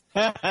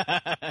 Yeah,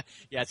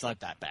 it's not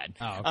that bad.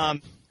 Oh,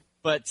 okay.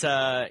 But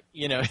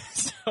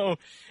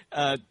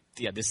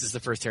this is the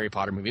first Harry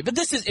Potter movie. But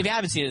this is, if you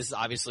haven't seen it,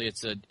 obviously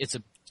it's a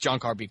John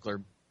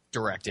Carbickler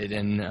directed,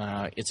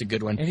 and it's a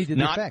good one. And he did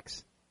the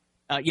effects.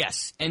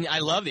 Yes, and I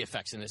love the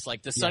effects in this,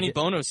 like the Sonny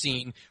Bono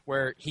scene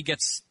where he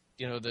gets,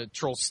 the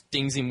troll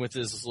stings him with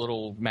his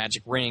little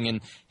magic ring,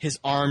 and his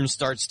arm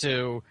starts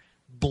to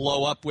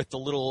blow up with the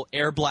little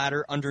air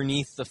bladder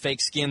underneath the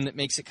fake skin that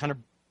makes it kind of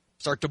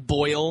start to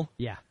boil.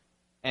 Yeah.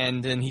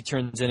 And then he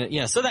turns in it.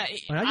 Yeah, so that...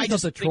 I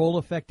just thought the troll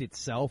effect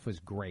itself was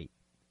great.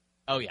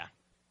 Oh, yeah.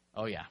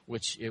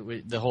 Which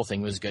the whole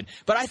thing was good.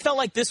 But I felt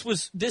like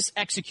this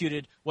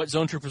executed what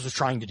Zone Troopers was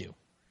trying to do.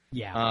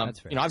 Yeah,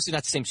 that's fair. Obviously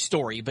not the same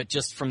story, but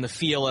just from the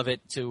feel of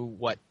it to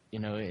what,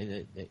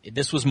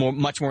 this was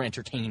much more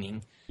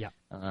entertaining. Yeah.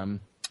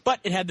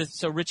 But it had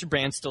so Richard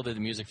Brand still did the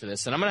music for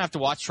this. And I'm going to have to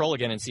watch Troll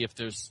again and see if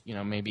there's,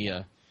 maybe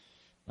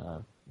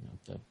the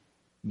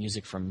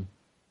music from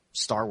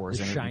Star Wars.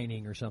 The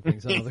Shining or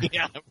something.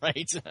 Yeah,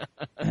 right.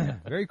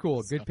 Very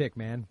cool. Good pick,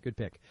 man. Good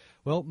pick.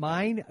 Well,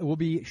 mine will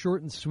be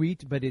short and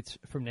sweet, but it's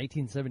from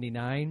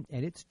 1979,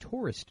 and it's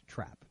Tourist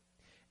Trap.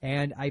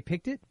 And I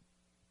picked it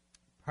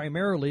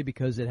primarily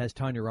because it has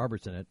Tanya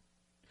Roberts in it.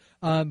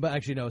 But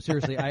actually, no,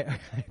 seriously, I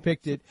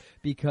picked it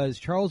because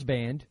Charles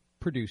Band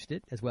produced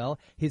it as well.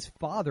 His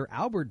father,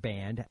 Albert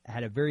Band,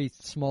 had a very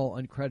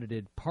small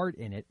uncredited part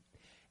in it,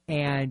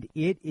 and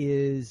it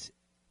is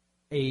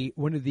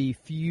one of the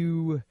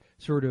few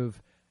sort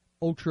of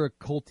ultra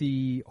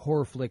culty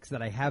horror flicks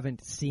that I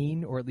haven't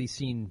seen, or at least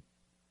seen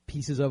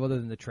pieces of other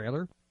than the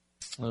trailer.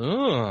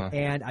 Oh.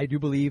 And I do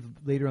believe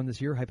later on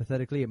this year,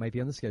 hypothetically, it might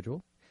be on the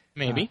schedule.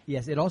 Maybe.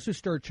 Yes, it also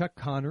starred Chuck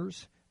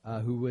Connors,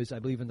 who was, I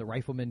believe, in the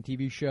Rifleman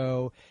TV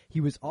show.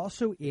 He was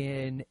also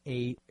in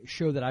a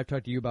show that I've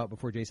talked to you about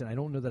before, Jason. I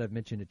don't know that I've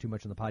mentioned it too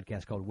much on the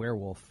podcast, called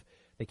Werewolf.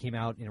 That came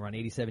out in around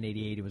 87,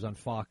 88. It was on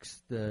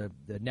Fox, the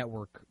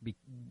network,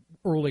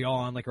 early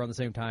on, like around the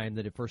same time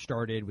that it first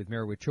started with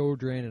Married with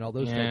Children and all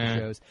those types of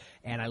shows.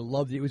 And I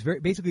loved it. It was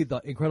basically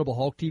the Incredible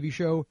Hulk TV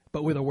show,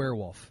 but with a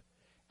werewolf.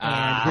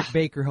 And Rick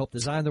Baker helped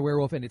design the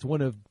werewolf, and it's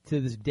one of,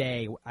 to this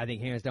day, I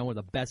think hands down, one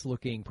of the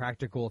best-looking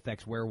practical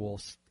effects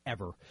werewolves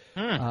ever.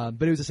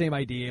 But it was the same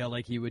idea,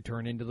 like he would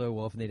turn into the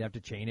wolf, and they'd have to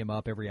chain him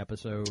up every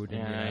episode,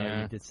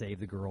 and to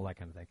save the girl, that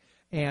kind of thing.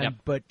 And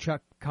but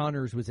Chuck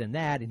Connors was in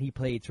that, and he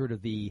played sort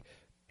of the,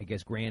 I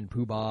guess, grand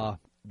poobah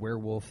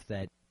werewolf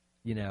that,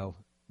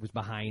 was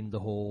behind the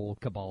whole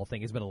cabal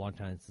thing. It's been a long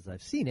time since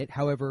I've seen it.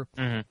 However,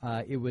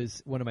 it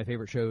was one of my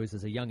favorite shows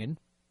as a youngin'.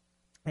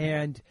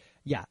 And,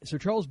 so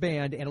Charles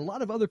Band and a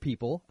lot of other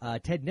people,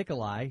 Ted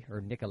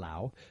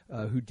Nicolau,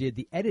 who did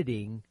the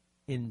editing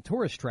in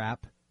Tourist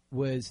Trap, were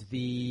was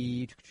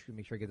the,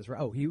 make sure I get this right.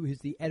 Oh, he was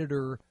the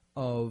editor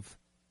of,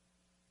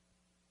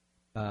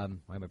 why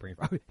am I brain?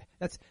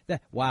 That's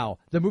that. Wow,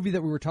 the movie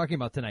that we were talking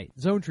about tonight,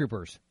 Zone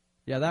Troopers.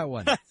 Yeah, that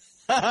one.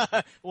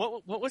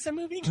 What was that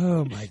movie?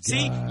 Oh my god!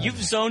 See,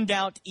 you've zoned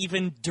out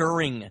even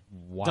during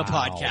the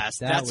podcast.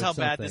 That's how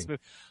bad this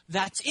movie.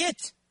 That's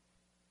it.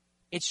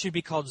 It should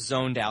be called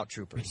Zoned Out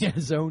Troopers. Yeah,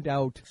 Zoned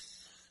Out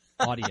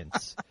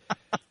Audience.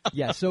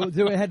 Yeah, so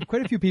it had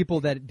quite a few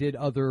people that did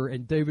other,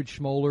 and David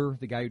Schmoller,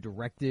 the guy who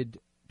directed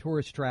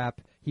Tourist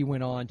Trap, he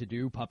went on to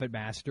do Puppet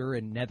Master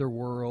and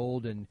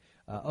Netherworld and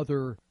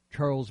other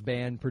Charles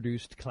Band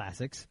produced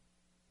classics.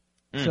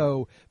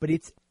 So, but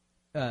it's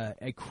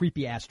a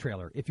creepy ass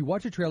trailer. If you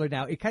watch a trailer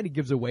now, it kind of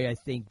gives away, I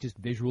think, just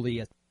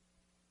visually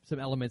some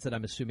elements that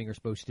I'm assuming are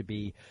supposed to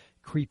be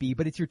creepy,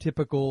 but it's your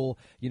typical,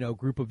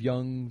 group of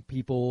young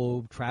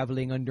people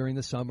traveling during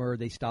the summer.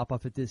 They stop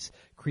off at this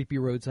creepy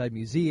roadside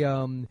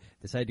museum,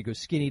 decide to go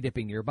skinny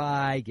dipping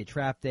nearby, get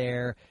trapped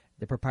there.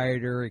 The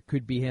proprietor, it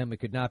could be him,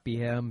 it could not be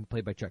him,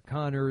 played by Chuck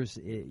Connors.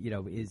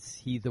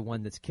 Is he the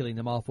one that's killing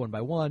them off one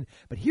by one?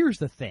 But here's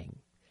the thing.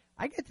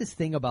 I get this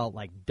thing about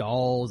like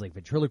dolls, like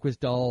ventriloquist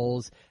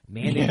dolls,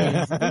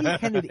 mannequins, any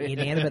kind of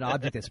inanimate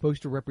object that's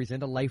supposed to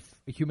represent a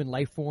human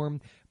life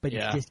form, but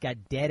it's just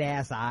got dead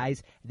ass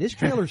eyes. This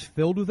trailer's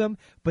filled with them,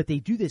 but they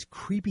do this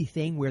creepy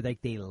thing where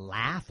like they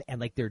laugh and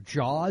like their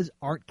jaws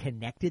aren't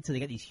connected, so they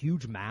got these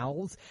huge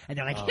mouths, and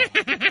they're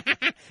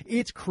like,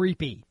 it's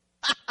creepy.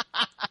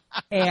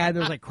 And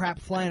there's like crap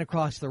flying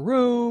across the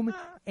room,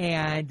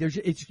 and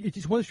it's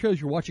just one of those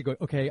trailers you're watching going,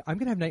 okay, I'm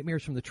going to have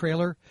nightmares from the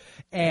trailer.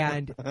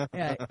 And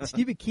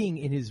Stephen King,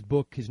 in his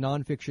book, his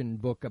nonfiction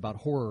book about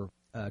horror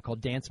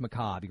called Dance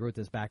Macabre, he wrote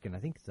this back in, I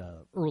think,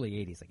 the early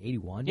 80s, like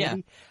 81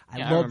 maybe.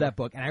 I love that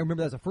book, and I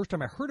remember that was the first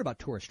time I heard about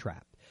Tourist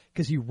Trap,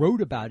 because he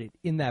wrote about it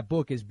in that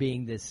book as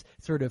being this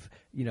sort of,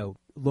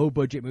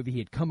 low-budget movie he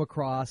had come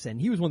across,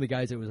 and he was one of the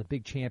guys that was a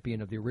big champion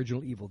of the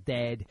original Evil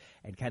Dead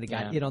and kind of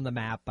got it on the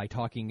map by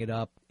talking it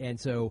up. And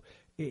so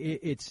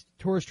it's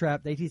Tourist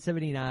Trap,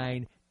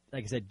 1979.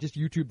 Like I said, just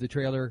YouTube the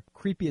trailer.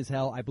 Creepy as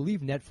hell. I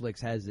believe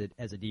Netflix has it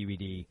as a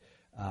DVD.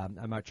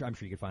 I'm not sure. I'm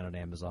sure you could find it on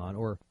Amazon,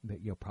 or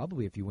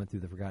probably if you went through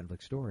the Forgotten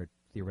Flick store,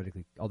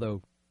 theoretically.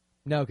 Although,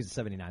 no, because it's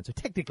 79, so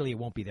technically it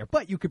won't be there.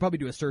 But you could probably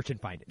do a search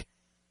and find it.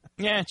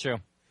 Yeah, true.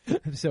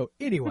 So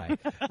anyway,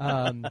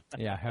 I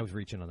was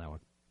reaching on that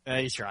one.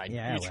 You tried.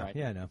 Yeah, you tried.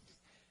 Yeah, I know.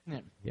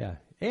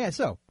 Yeah.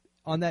 So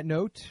on that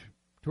note,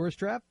 Tourist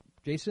Trap,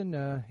 Jason,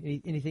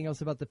 anything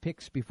else about the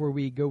picks before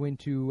we go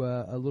into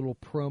a little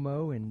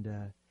promo and?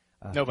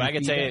 No, but I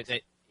can say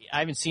I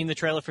haven't seen the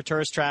trailer for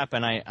Tourist Trap,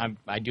 and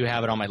I do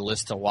have it on my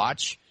list to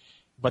watch.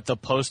 But the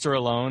poster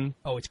alone,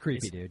 it's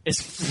creepy, dude.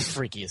 It's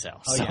freaky as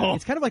hell. Oh yeah,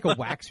 it's kind of like a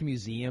wax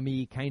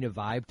museum-y kind of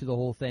vibe to the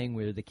whole thing,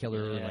 where the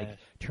killer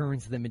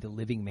turns them into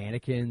living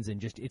mannequins,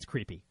 and just it's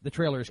creepy. The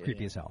trailer is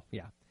creepy as hell.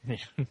 Yeah.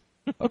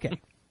 Okay,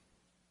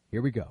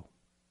 here we go.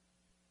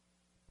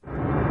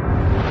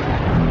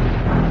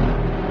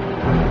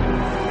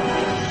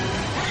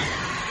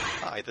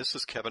 Hi, this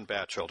is Kevin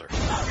Batchelder.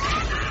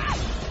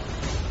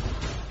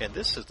 And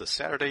this is the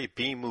Saturday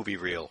B Movie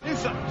Reel.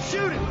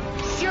 Shoot it!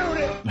 Shoot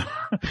it!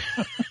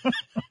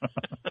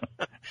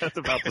 That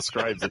about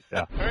describes it,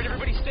 yeah. All right,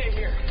 everybody stay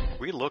here.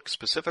 We look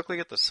specifically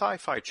at the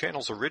Sci-Fi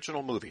Channel's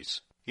original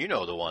movies. You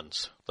know the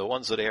ones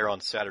that air on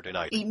Saturday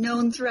night. Be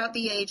known throughout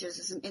the ages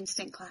as an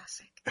instant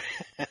classic.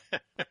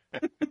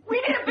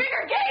 We need a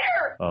bigger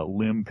gator!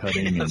 Limb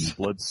cutting and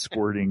blood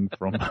squirting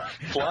from...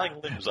 Flying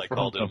limbs, I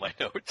called it in my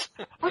notes.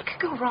 What could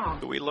go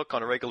wrong? We look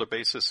on a regular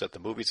basis at the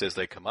movies as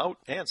they come out,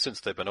 and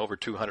since there have been over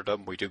 200 of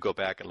them, we do go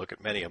back and look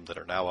at many of them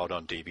that are now out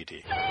on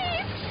DVD.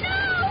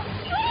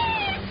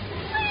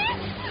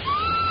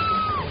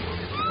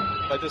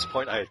 By this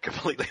point, I had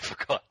completely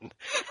forgotten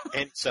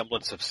any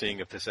semblance of seeing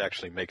if this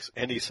actually makes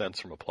any sense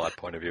from a plot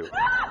point of view.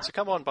 So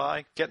come on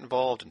by, get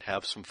involved, and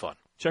have some fun.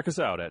 Check us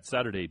out at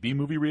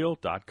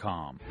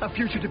SaturdayBMovieReel.com. Our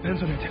future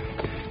depends on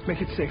it.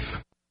 Make it safe.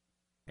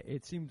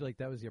 It seemed like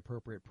that was the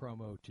appropriate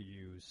promo to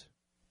use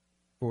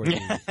for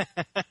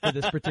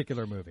this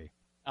particular movie.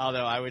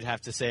 Although I would have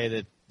to say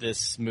that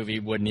this movie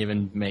wouldn't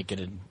even make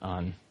it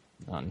on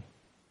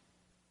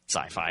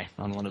Sci-Fi,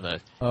 on one of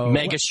the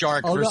Mega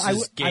Shark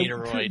versus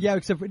Gatoroid.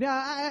 Except for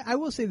I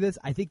will say this: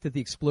 I think that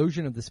the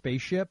explosion of the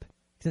spaceship,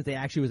 since it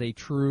actually was a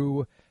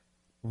true,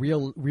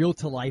 real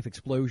to life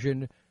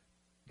explosion.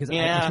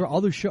 Because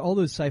all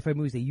those sci-fi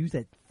movies, they use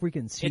that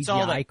freaking CGI it's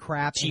all that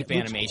crap. Cheap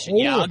animation.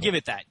 Yeah, I'll give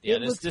it that. Yeah,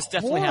 this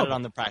definitely had it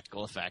on the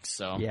practical effects.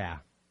 So yeah.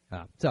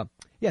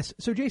 Yes.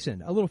 So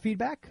Jason, a little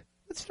feedback.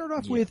 Let's start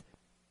off with,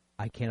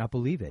 I cannot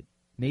believe it.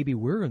 Maybe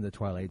we're in the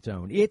Twilight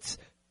Zone. It's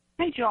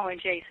Hi, Joel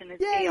and Jason.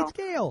 It's Gail. It's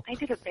Gail. I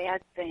did a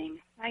bad thing.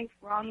 I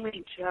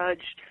wrongly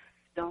judged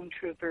Stone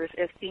Troopers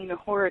as being a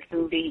horror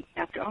movie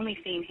after only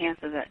seeing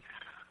half of it,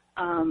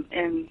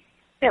 and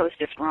that was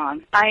just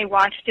wrong. I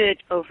watched it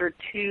over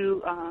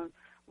 2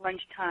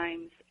 lunch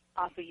times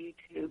off of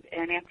YouTube,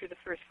 and after the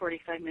first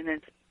 45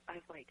 minutes, I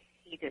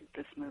hated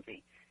this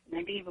movie. And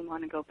I didn't even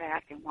want to go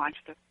back and watch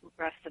the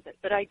rest of it.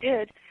 But I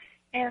did,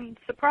 And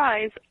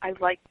surprise, I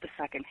liked the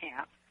second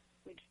half,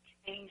 which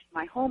changed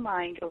my whole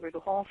mind over the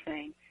whole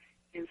thing.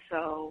 And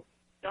so,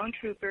 Stone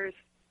Troopers,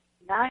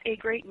 not a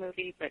great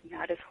movie, but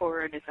not as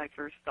horrid as I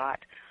first thought.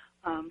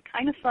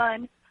 Kind of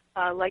fun,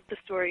 liked the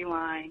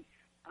storyline,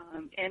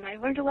 and I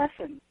learned a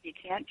lesson. You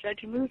can't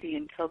judge a movie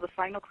until the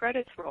final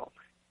credits roll.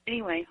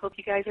 Anyway, hope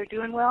you guys are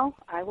doing well.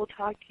 I will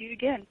talk to you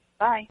again.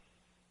 Bye.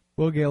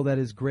 Well, Gail, that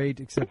is great,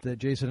 except that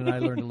Jason and I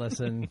learned a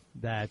lesson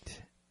that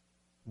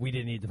we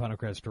didn't need the final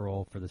credits to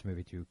roll for this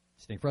movie to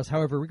stink for us.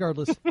 However,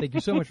 regardless, thank you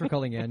so much for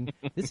calling in.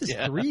 This is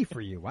 3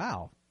 for you.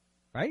 Wow.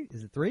 Right?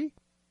 Is it 3?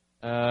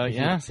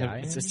 Yeah,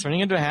 it's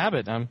turning into a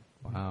habit. I'm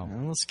a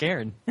little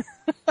scared.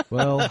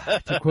 Well,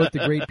 to quote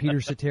the great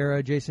Peter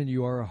Cetera, Jason,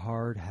 you are a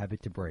hard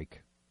habit to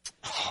break.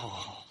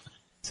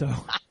 So,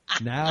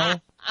 now,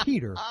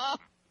 Peter.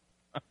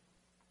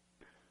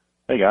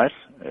 Hey, guys.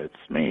 It's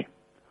me.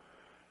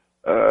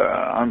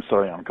 I'm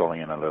sorry I'm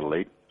calling in a little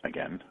late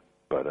again,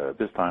 but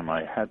this time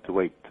I had to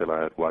wait till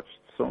I had watched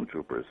Stone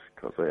Troopers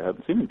because I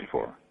hadn't seen it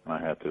before. And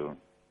I had to,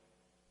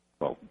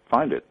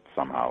 find it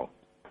somehow.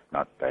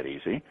 Not that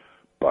easy.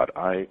 But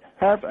I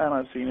have, and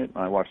I've seen it,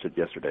 and I watched it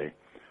yesterday.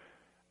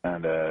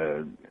 And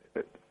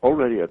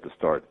already at the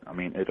start, I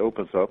mean, it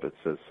opens up, it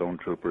says Stone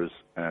Troopers,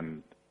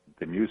 and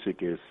the music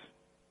is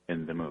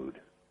In the Mood,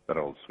 that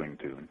old swing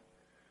tune.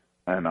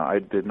 And I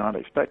did not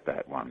expect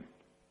that one.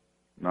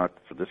 Not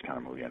for this kind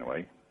of movie,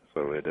 anyway.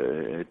 So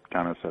it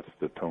kind of sets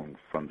the tone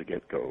from the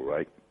get-go,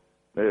 right?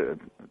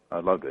 I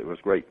loved it. It was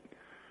great.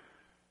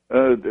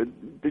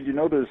 Did you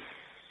notice,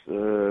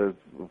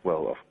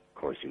 well, of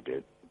course you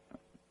did,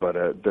 but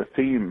the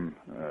theme,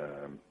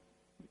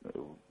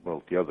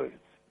 the other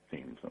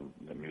themes,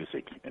 the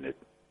music in it,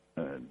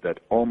 that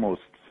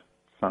almost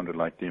sounded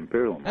like the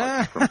Imperial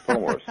March from Star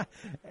Wars.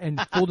 And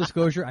full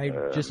disclosure,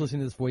 I'm just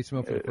listening to this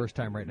voicemail for the first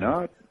time right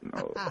now.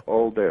 Not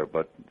all there,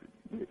 but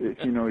if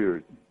you know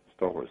your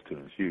Star Wars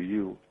tunes,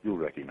 you'll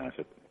recognize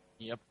it.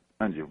 Yep.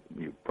 And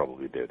you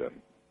probably did.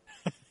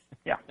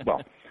 Yeah,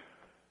 well.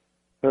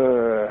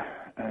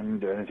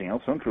 And anything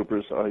else on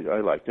Troopers, I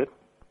liked it.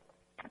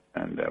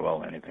 And,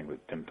 anything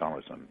with Tim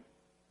Thomerson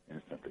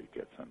instantly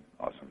gets an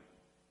awesome.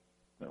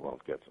 Well,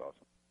 it gets awesome.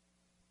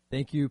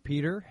 Thank you,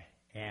 Peter.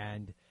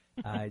 And,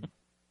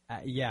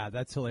 yeah,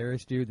 that's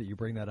hilarious, dude, that you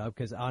bring that up.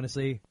 Because,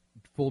 honestly,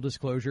 full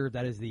disclosure,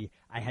 that is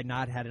I had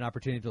not had an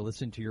opportunity to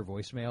listen to your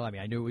voicemail. I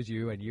mean, I knew it was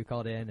you, and you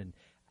called in. And,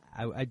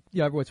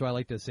 every once in a while I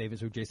like to save it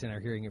so Jason and I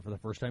are hearing it for the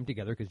first time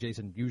together, because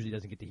Jason usually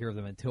doesn't get to hear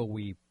them until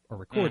we are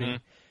recording.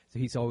 Mm-hmm. So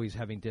he's always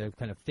having to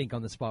kind of think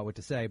on the spot what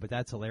to say. But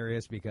that's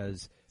hilarious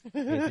because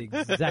it's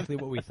exactly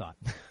what we thought.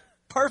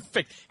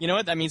 Perfect. You know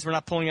what? That means we're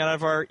not pulling it out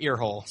of our ear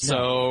hole.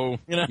 So,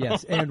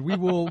 Yes, and we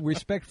will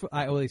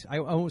I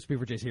won't speak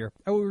for Jason here.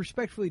 I will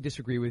respectfully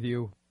disagree with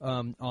you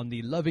on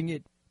the loving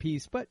it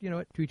piece, but you know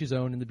what? To each his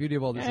own. And the beauty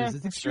of all this is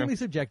it's extremely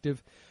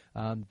subjective.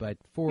 But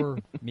for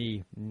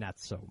me, not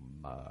so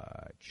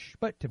much.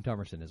 But Tim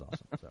Thomerson is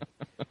awesome. So.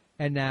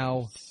 And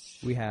now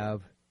we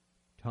have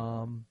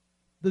Tom,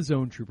 the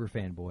Zone Trooper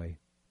fanboy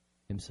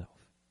himself.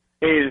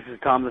 Hey, this is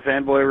Tom, the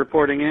fanboy,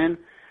 reporting in.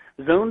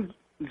 Zone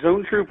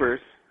Troopers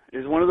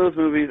is one of those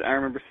movies I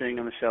remember seeing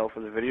on the shelf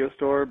of the video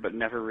store, but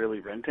never really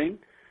renting.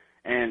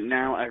 And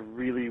now I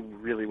really,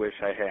 really wish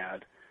I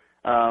had.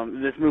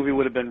 This movie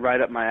would have been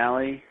right up my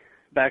alley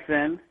back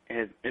then.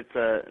 It's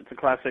a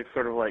classic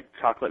sort of like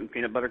chocolate and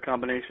peanut butter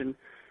combination.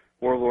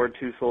 World War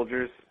II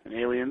soldiers and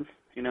aliens.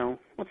 You know,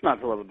 what's not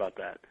to love about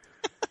that?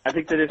 I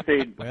think that if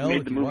they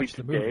made the movie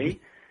today,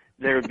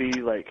 there would be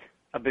like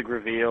a big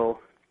reveal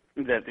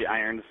that the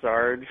Iron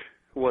Sarge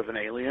was an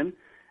alien.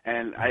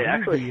 And I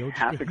actually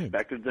half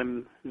expected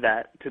them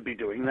to be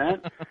doing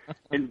that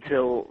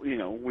until,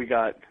 we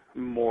got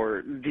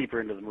more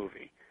deeper into the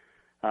movie.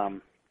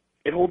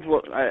 It holds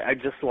well. I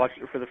just watched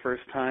it for the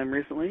first time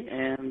recently,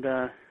 and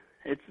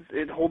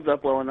it holds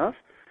up well enough.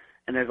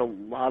 And there's a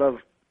lot of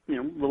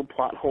little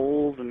plot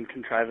holes and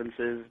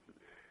contrivances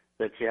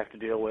that you have to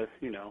deal with.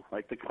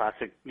 Like the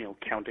classic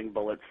counting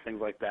bullets,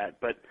 things like that.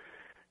 But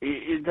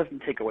it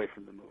doesn't take away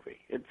from the movie.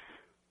 It's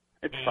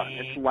fun.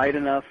 It's light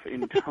enough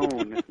in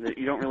tone that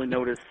you don't really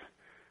notice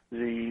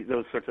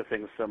those sorts of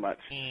things so much,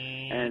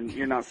 and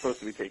you're not supposed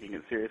to be taking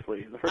it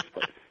seriously in the first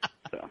place.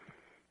 So.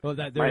 Well,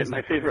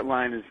 my favorite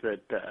line is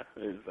that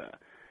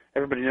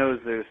everybody knows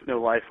there's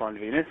no life on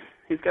Venus.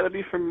 He's got to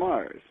be from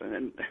Mars,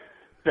 and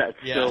that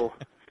still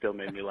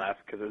made me laugh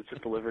because it was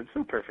just delivered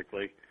so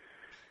perfectly.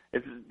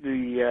 It's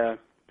the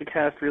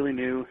cast really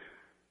knew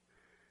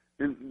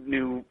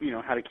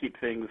how to keep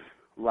things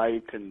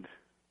light and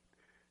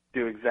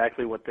do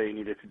exactly what they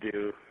needed to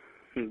do,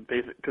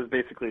 because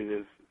basically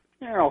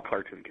they're all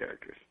cartoon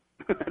characters.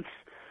 That's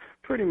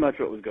pretty much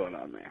what was going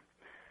on there.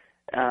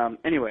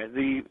 Anyway,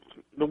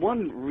 the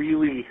one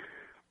really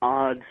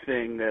odd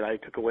thing that I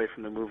took away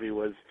from the movie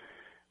was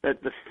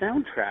that the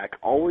soundtrack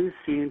always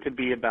seemed to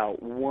be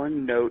about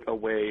one note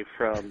away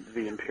from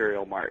the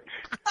Imperial March.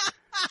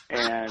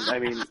 And I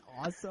mean,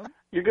 awesome.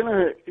 You're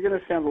gonna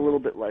sound a little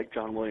bit like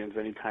John Williams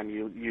anytime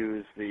you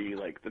use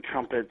the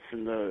trumpets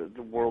and the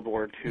World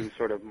War II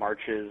sort of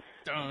marches.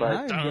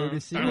 But it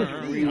was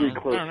really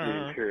close to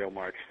the Imperial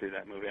March through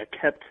that movie. I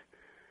kept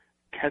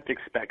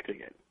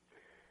expecting it,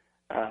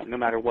 no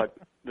matter what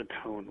the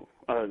tone,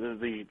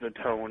 the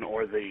tone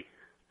or the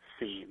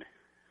scene.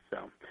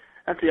 So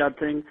that's the odd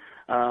thing.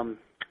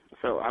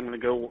 So I'm gonna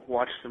go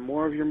watch some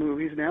more of your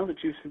movies now that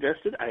you've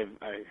suggested. I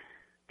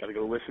got to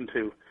go listen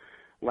to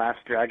Last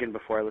Dragon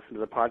before I listen to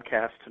the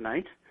podcast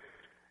tonight,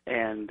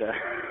 and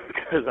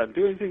because I'm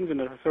doing things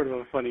in a sort of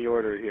a funny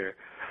order here.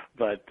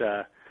 But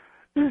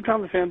this is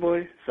Tom the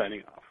Fanboy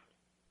signing off.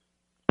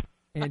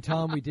 And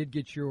Tom, we did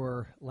get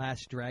your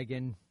Last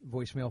Dragon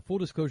voicemail. Full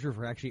disclosure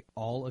for actually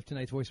all of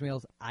tonight's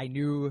voicemails, I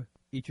knew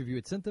each of you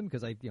had sent them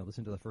because I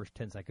listened to the first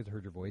 10 seconds,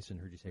 heard your voice, and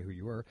heard you say who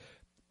you were.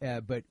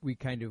 But we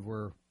kind of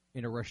were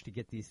in a rush to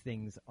get these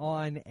things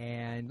on,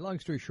 and long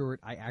story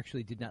short, I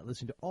actually did not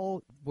listen to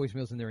all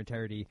voicemails in their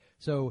entirety.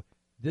 So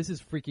this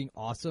is freaking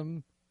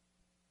awesome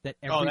that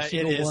every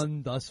single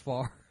one thus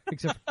far,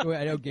 except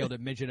I know Gail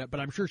didn't mention it, but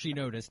I'm sure she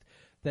noticed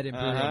that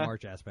Imperial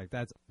March aspect.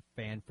 That's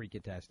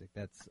fan-freaking-tastic.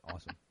 That's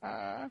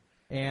awesome.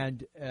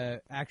 And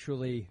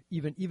actually,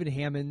 even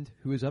Hammond,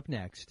 who is up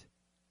next.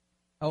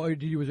 Oh, was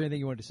there anything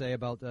you wanted to say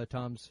about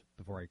Tom's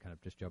before I kind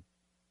of just jump?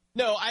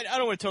 No, I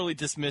don't want to totally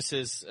dismiss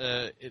his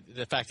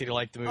the fact that he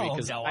liked the movie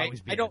because I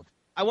don't.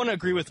 I want to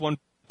agree with one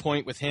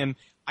point with him.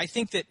 I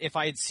think that if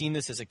I had seen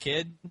this as a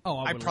kid,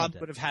 I probably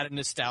would have had a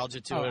nostalgia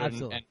to it.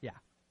 Absolutely.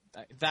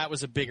 And that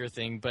was a bigger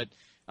thing. But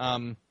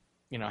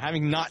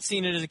having not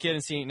seen it as a kid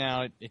and seeing it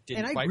now, it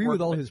didn't. And I agree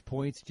with all his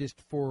points. Just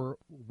for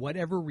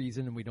whatever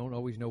reason, and we don't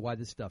always know why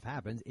this stuff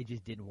happens, it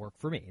just didn't work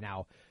for me.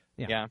 Now,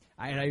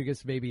 I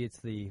guess maybe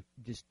it's the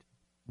just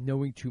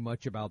knowing too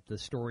much about the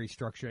story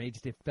structure. And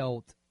it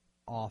felt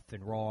off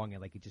and wrong,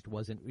 and it just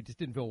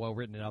didn't feel well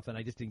written enough, and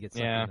I just didn't get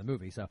sucked in the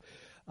movie. So,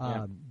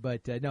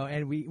 but no,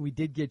 and we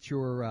did get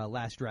your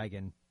Last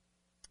Dragon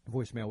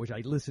voicemail, which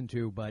I listened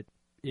to, but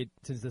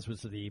since this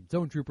was the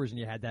Zone Troopers and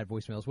you had that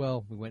voicemail as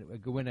well, we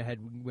went ahead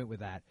and went with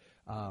that.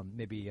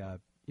 Maybe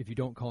if you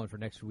don't call in for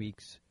next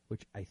week's,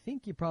 which I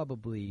think you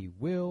probably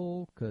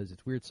will because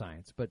it's weird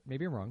science, but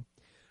maybe I'm wrong.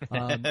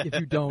 If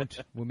you don't,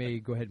 we may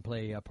go ahead and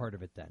play a part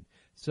of it then.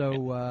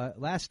 So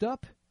last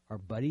up, our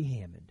buddy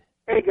Hammond.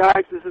 Hey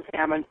guys, this is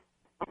Hammond.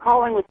 I'm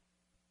calling with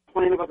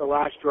complaining about The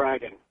Last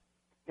Dragon.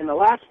 In the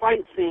last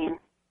fight scene,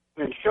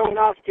 when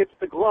Sho'nuff gets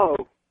the glow,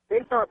 they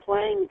start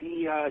playing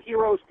the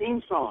hero's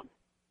theme song.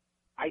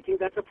 I think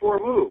that's a poor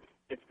move.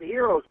 It's the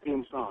hero's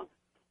theme song,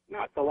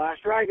 not The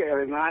Last Dragon,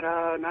 or not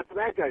the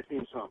bad guy's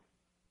theme song.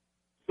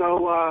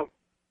 So,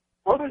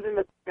 other than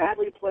the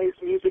badly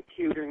placed music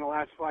cue during the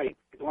last fight,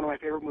 it's one of my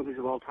favorite movies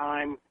of all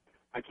time.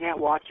 I can't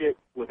watch it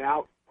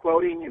without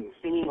quoting and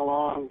singing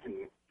along, and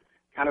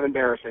kind of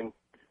embarrassing.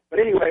 But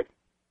anyway,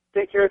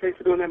 take care. Thanks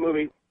for doing that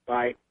movie.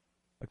 Bye.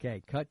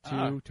 Okay, cut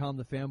to Tom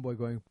the Fanboy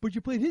going, but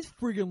you played his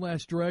friggin'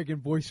 Last Dragon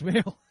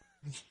voicemail.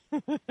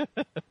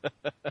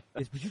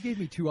 Yes, but you gave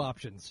me two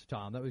options,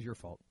 Tom. That was your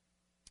fault.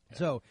 Yeah.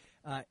 So,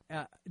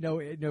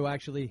 no,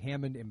 actually,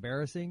 Hammond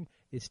embarrassing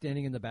is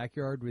standing in the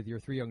backyard with your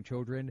three young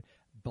children,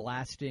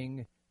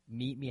 blasting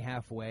Meet Me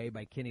Halfway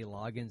by Kenny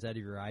Loggins out of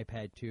your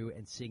iPad 2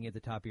 and singing at the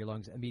top of your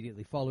lungs,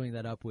 immediately following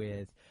that up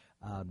with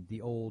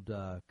the old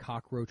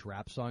cockroach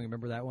rap song.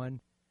 Remember that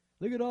one?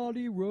 Look at all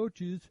the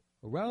roaches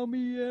around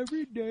me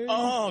every day.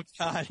 Oh,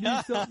 God.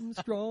 Need something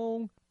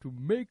strong to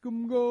make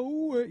them go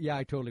away. Yeah,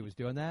 I totally was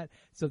doing that.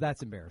 So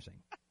that's embarrassing.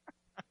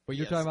 But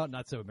you're talking about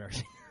not so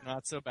embarrassing.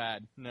 Not so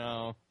bad.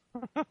 No.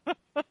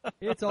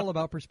 It's all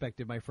about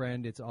perspective, my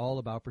friend. It's all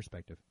about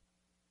perspective.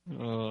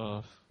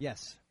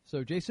 Yes.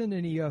 So, Jason,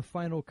 any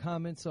final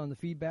comments on the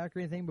feedback or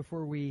anything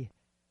before we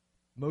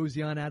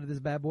mosey on out of this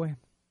bad boy?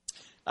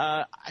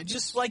 I'd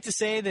just like to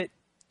say that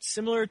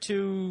similar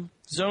to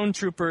Zone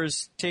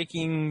Troopers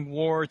taking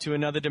war to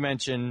another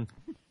dimension,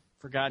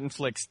 Forgotten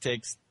Flicks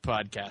takes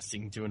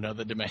podcasting to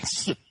another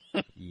dimension.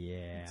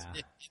 Yeah.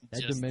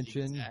 That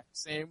dimension. The exact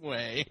same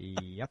way.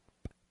 Yep.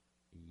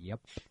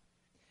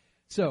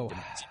 So.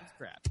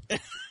 Crap.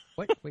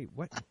 Wait,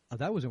 what? Oh,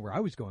 that wasn't where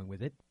I was going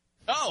with it.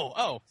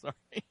 Oh, sorry.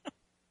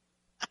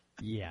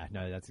 Yeah,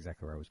 no, that's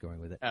exactly where I was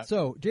going with it. Okay.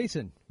 So,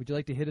 Jason, would you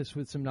like to hit us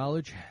with some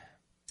knowledge?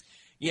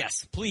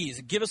 Yes, please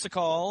give us a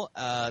call.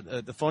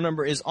 The phone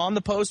number is on the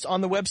post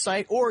on the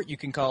website, or you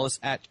can call us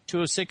at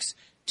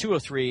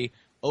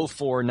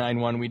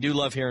 206-203-0491. We do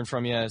love hearing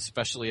from you,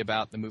 especially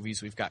about the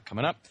movies we've got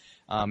coming up.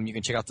 You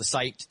can check out the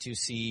site to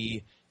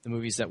see the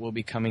movies that will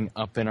be coming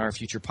up in our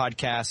future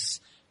podcasts.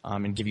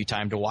 And give you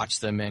time to watch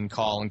them and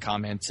call and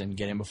comment and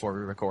get in before we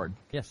record.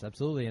 Yes,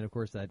 absolutely. And, of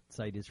course, that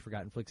site is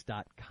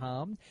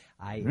ForgottenFlix.com.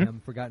 I am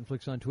Forgotten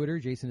Flicks on Twitter.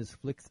 Jason is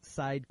Flicks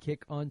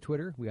Sidekick on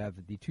Twitter. We have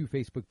the two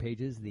Facebook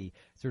pages, the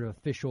sort of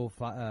official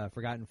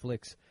Forgotten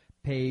Flicks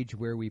page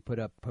where we put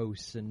up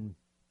posts and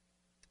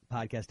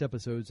podcast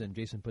episodes, and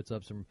Jason puts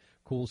up some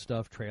cool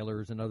stuff,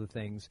 trailers and other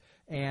things.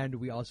 And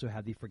we also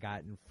have the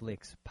Forgotten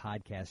Flicks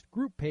podcast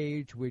group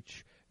page,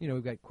 which,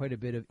 we've got quite a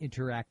bit of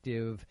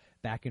interactive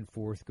back and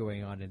forth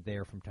going on in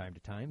there from time to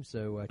time.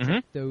 So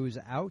check those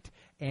out.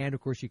 And,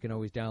 of course, you can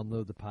always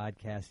download the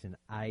podcast in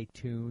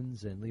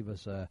iTunes and leave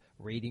us a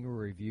rating or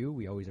review.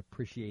 We always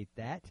appreciate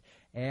that.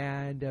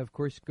 And, of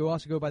course,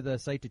 also go by the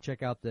site to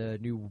check out the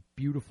new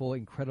beautiful,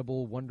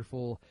 incredible,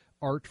 wonderful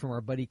art from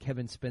our buddy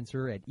Kevin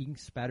Spencer at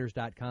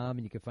inkspatters.com,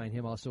 and you can find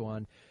him also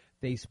on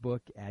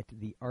Facebook at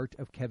The Art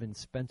of Kevin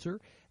Spencer.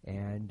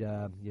 And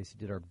yes, he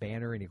did our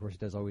banner, and of course he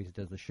does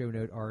the show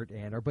note art.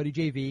 And our buddy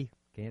JV,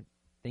 can't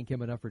thank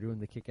him enough for doing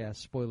the kick-ass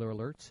spoiler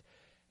alerts.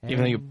 And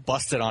even though you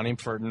busted on him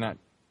for not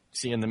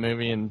seeing the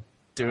movie and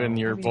doing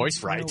your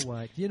voice right.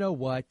 You know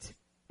what?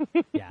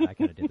 Yeah, I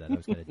kind of did that.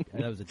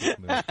 That was a dick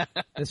move.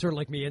 It's sort of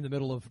like me in the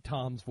middle of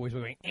Tom's voice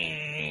going,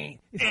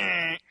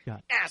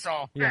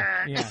 asshole.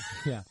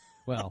 Yeah.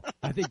 Well,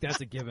 I think that's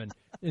a given.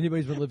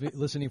 Anybody's been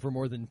listening for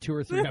more than 2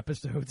 or 3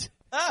 episodes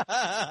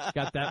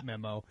got that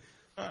memo.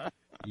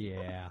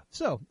 Yeah.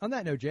 So, on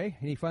that note, Jay,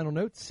 any final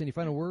notes? Any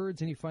final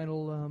words? Any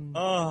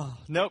final...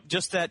 Nope.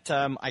 Just that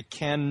I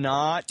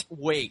cannot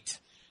wait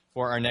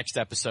for our next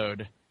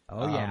episode.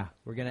 Oh yeah,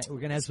 we're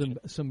gonna have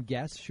some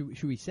guests.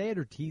 Should we say it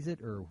or tease it,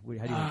 or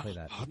how do you want to play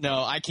that?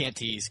 No, I can't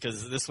tease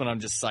because this one I'm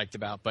just psyched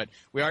about. But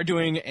we are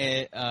doing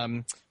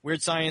a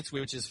Weird Science,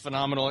 which is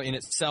phenomenal in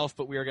itself.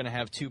 But we are going to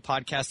have 2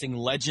 podcasting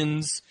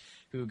legends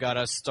who got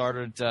us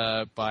started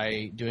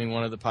by doing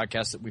one of the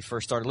podcasts that we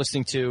first started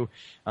listening to,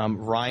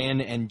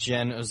 Ryan and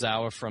Jen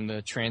Ozawa from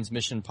the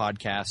Transmission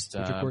podcast.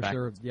 Which of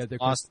course they're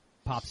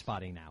pop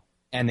spotting now.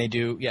 And they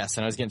do, yes,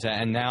 and I was getting to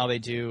that. And now they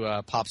do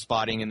pop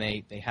spotting, and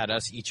they had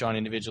us each on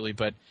individually.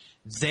 But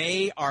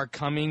they are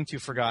coming to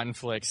Forgotten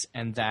Flicks,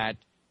 and that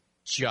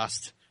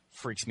just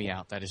freaks me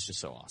out. That is just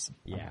so awesome.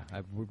 Yeah,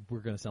 we're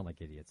going to sound like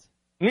idiots.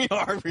 We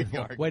are.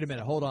 Wait a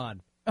minute, hold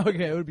on.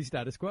 Okay, it would be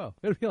status quo.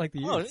 It would be like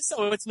the year. Oh,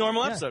 so it's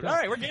normal episode. All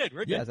right, we're good.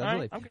 Yes,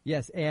 absolutely. Right,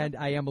 yes, and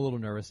I am a little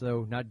nervous,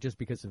 though, not just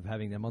because of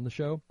having them on the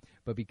show,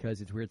 but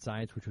because it's Weird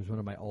Science, which was one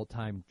of my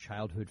all-time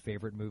childhood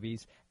favorite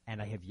movies,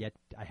 and I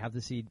have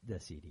the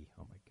CD.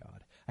 Oh, my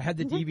God. I have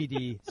the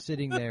DVD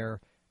sitting there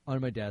on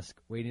my desk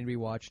waiting to be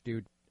watched.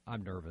 Dude,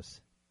 I'm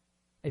nervous.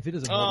 If it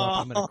doesn't hold up,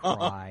 I'm going to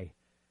cry.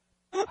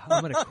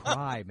 I'm going to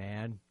cry,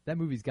 man. That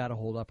movie's got to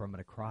hold up or I'm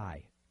going to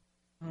cry.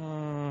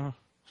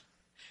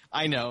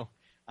 I know.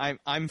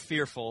 I'm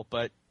fearful,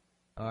 but...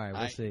 All right,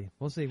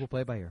 we'll see. We'll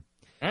play it by ear.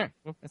 All right.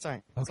 Well, that's all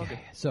right.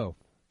 Okay, so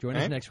join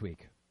us next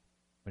week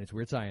when it's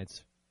Weird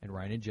Science and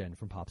Ryan and Jen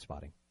from Pop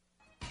Spotting.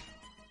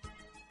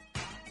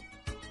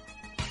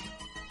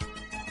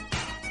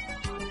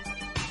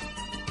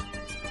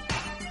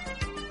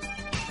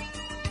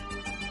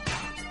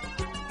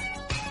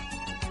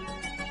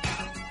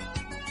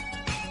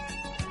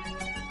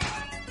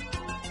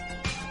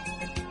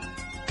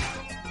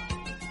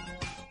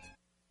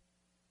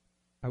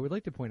 I would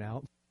like to point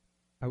out